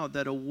right now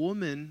that a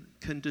woman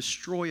can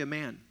destroy a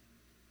man.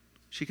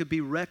 She could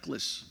be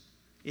reckless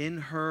in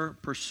her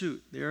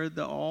pursuit. They're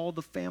all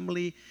the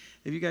family.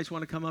 If you guys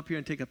want to come up here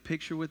and take a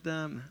picture with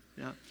them,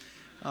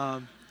 yeah.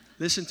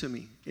 Listen to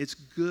me. It's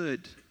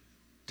good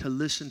to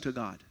listen to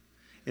God.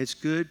 It's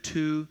good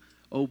to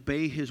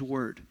obey His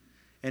word.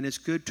 And it's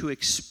good to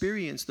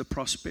experience the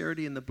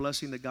prosperity and the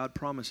blessing that God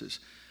promises.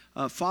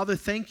 Father,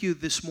 thank you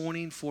this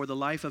morning for the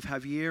life of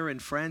Javier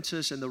and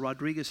Francis and the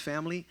Rodriguez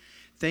family.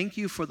 Thank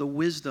you for the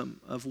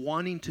wisdom of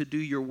wanting to do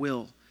your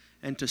will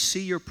and to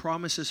see your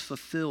promises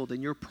fulfilled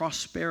and your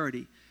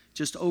prosperity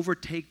just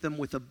overtake them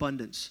with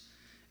abundance.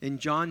 In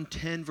John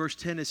 10, verse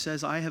 10, it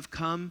says, I have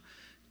come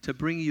to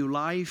bring you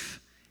life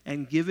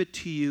and give it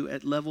to you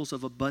at levels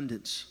of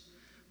abundance.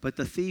 but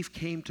the thief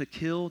came to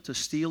kill, to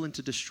steal, and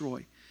to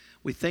destroy.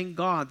 We thank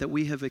God that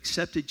we have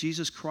accepted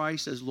Jesus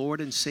Christ as Lord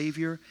and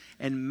Savior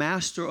and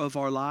Master of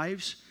our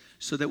lives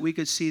so that we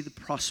could see the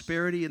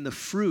prosperity and the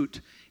fruit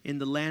in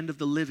the land of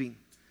the living.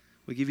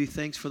 We give you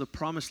thanks for the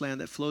promised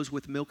land that flows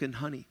with milk and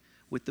honey,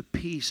 with the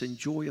peace and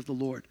joy of the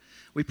Lord.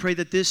 We pray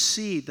that this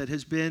seed that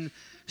has been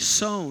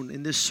sown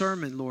in this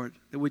sermon, Lord,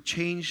 that would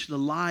change the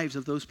lives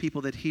of those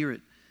people that hear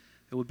it,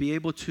 that would be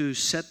able to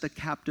set the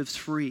captives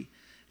free,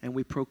 and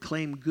we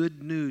proclaim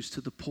good news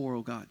to the poor,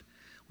 oh God.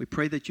 We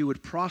pray that you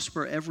would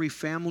prosper every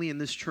family in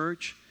this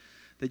church,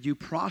 that you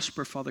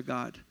prosper, Father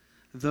God,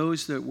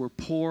 those that were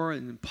poor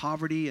and in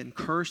poverty and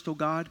cursed, oh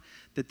God,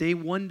 that they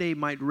one day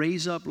might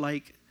raise up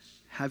like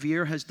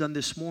Javier has done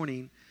this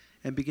morning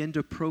and begin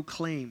to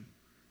proclaim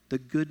the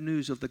good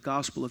news of the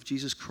gospel of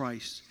Jesus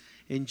Christ.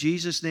 In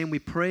Jesus' name we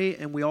pray,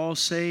 and we all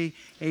say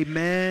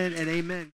amen and amen.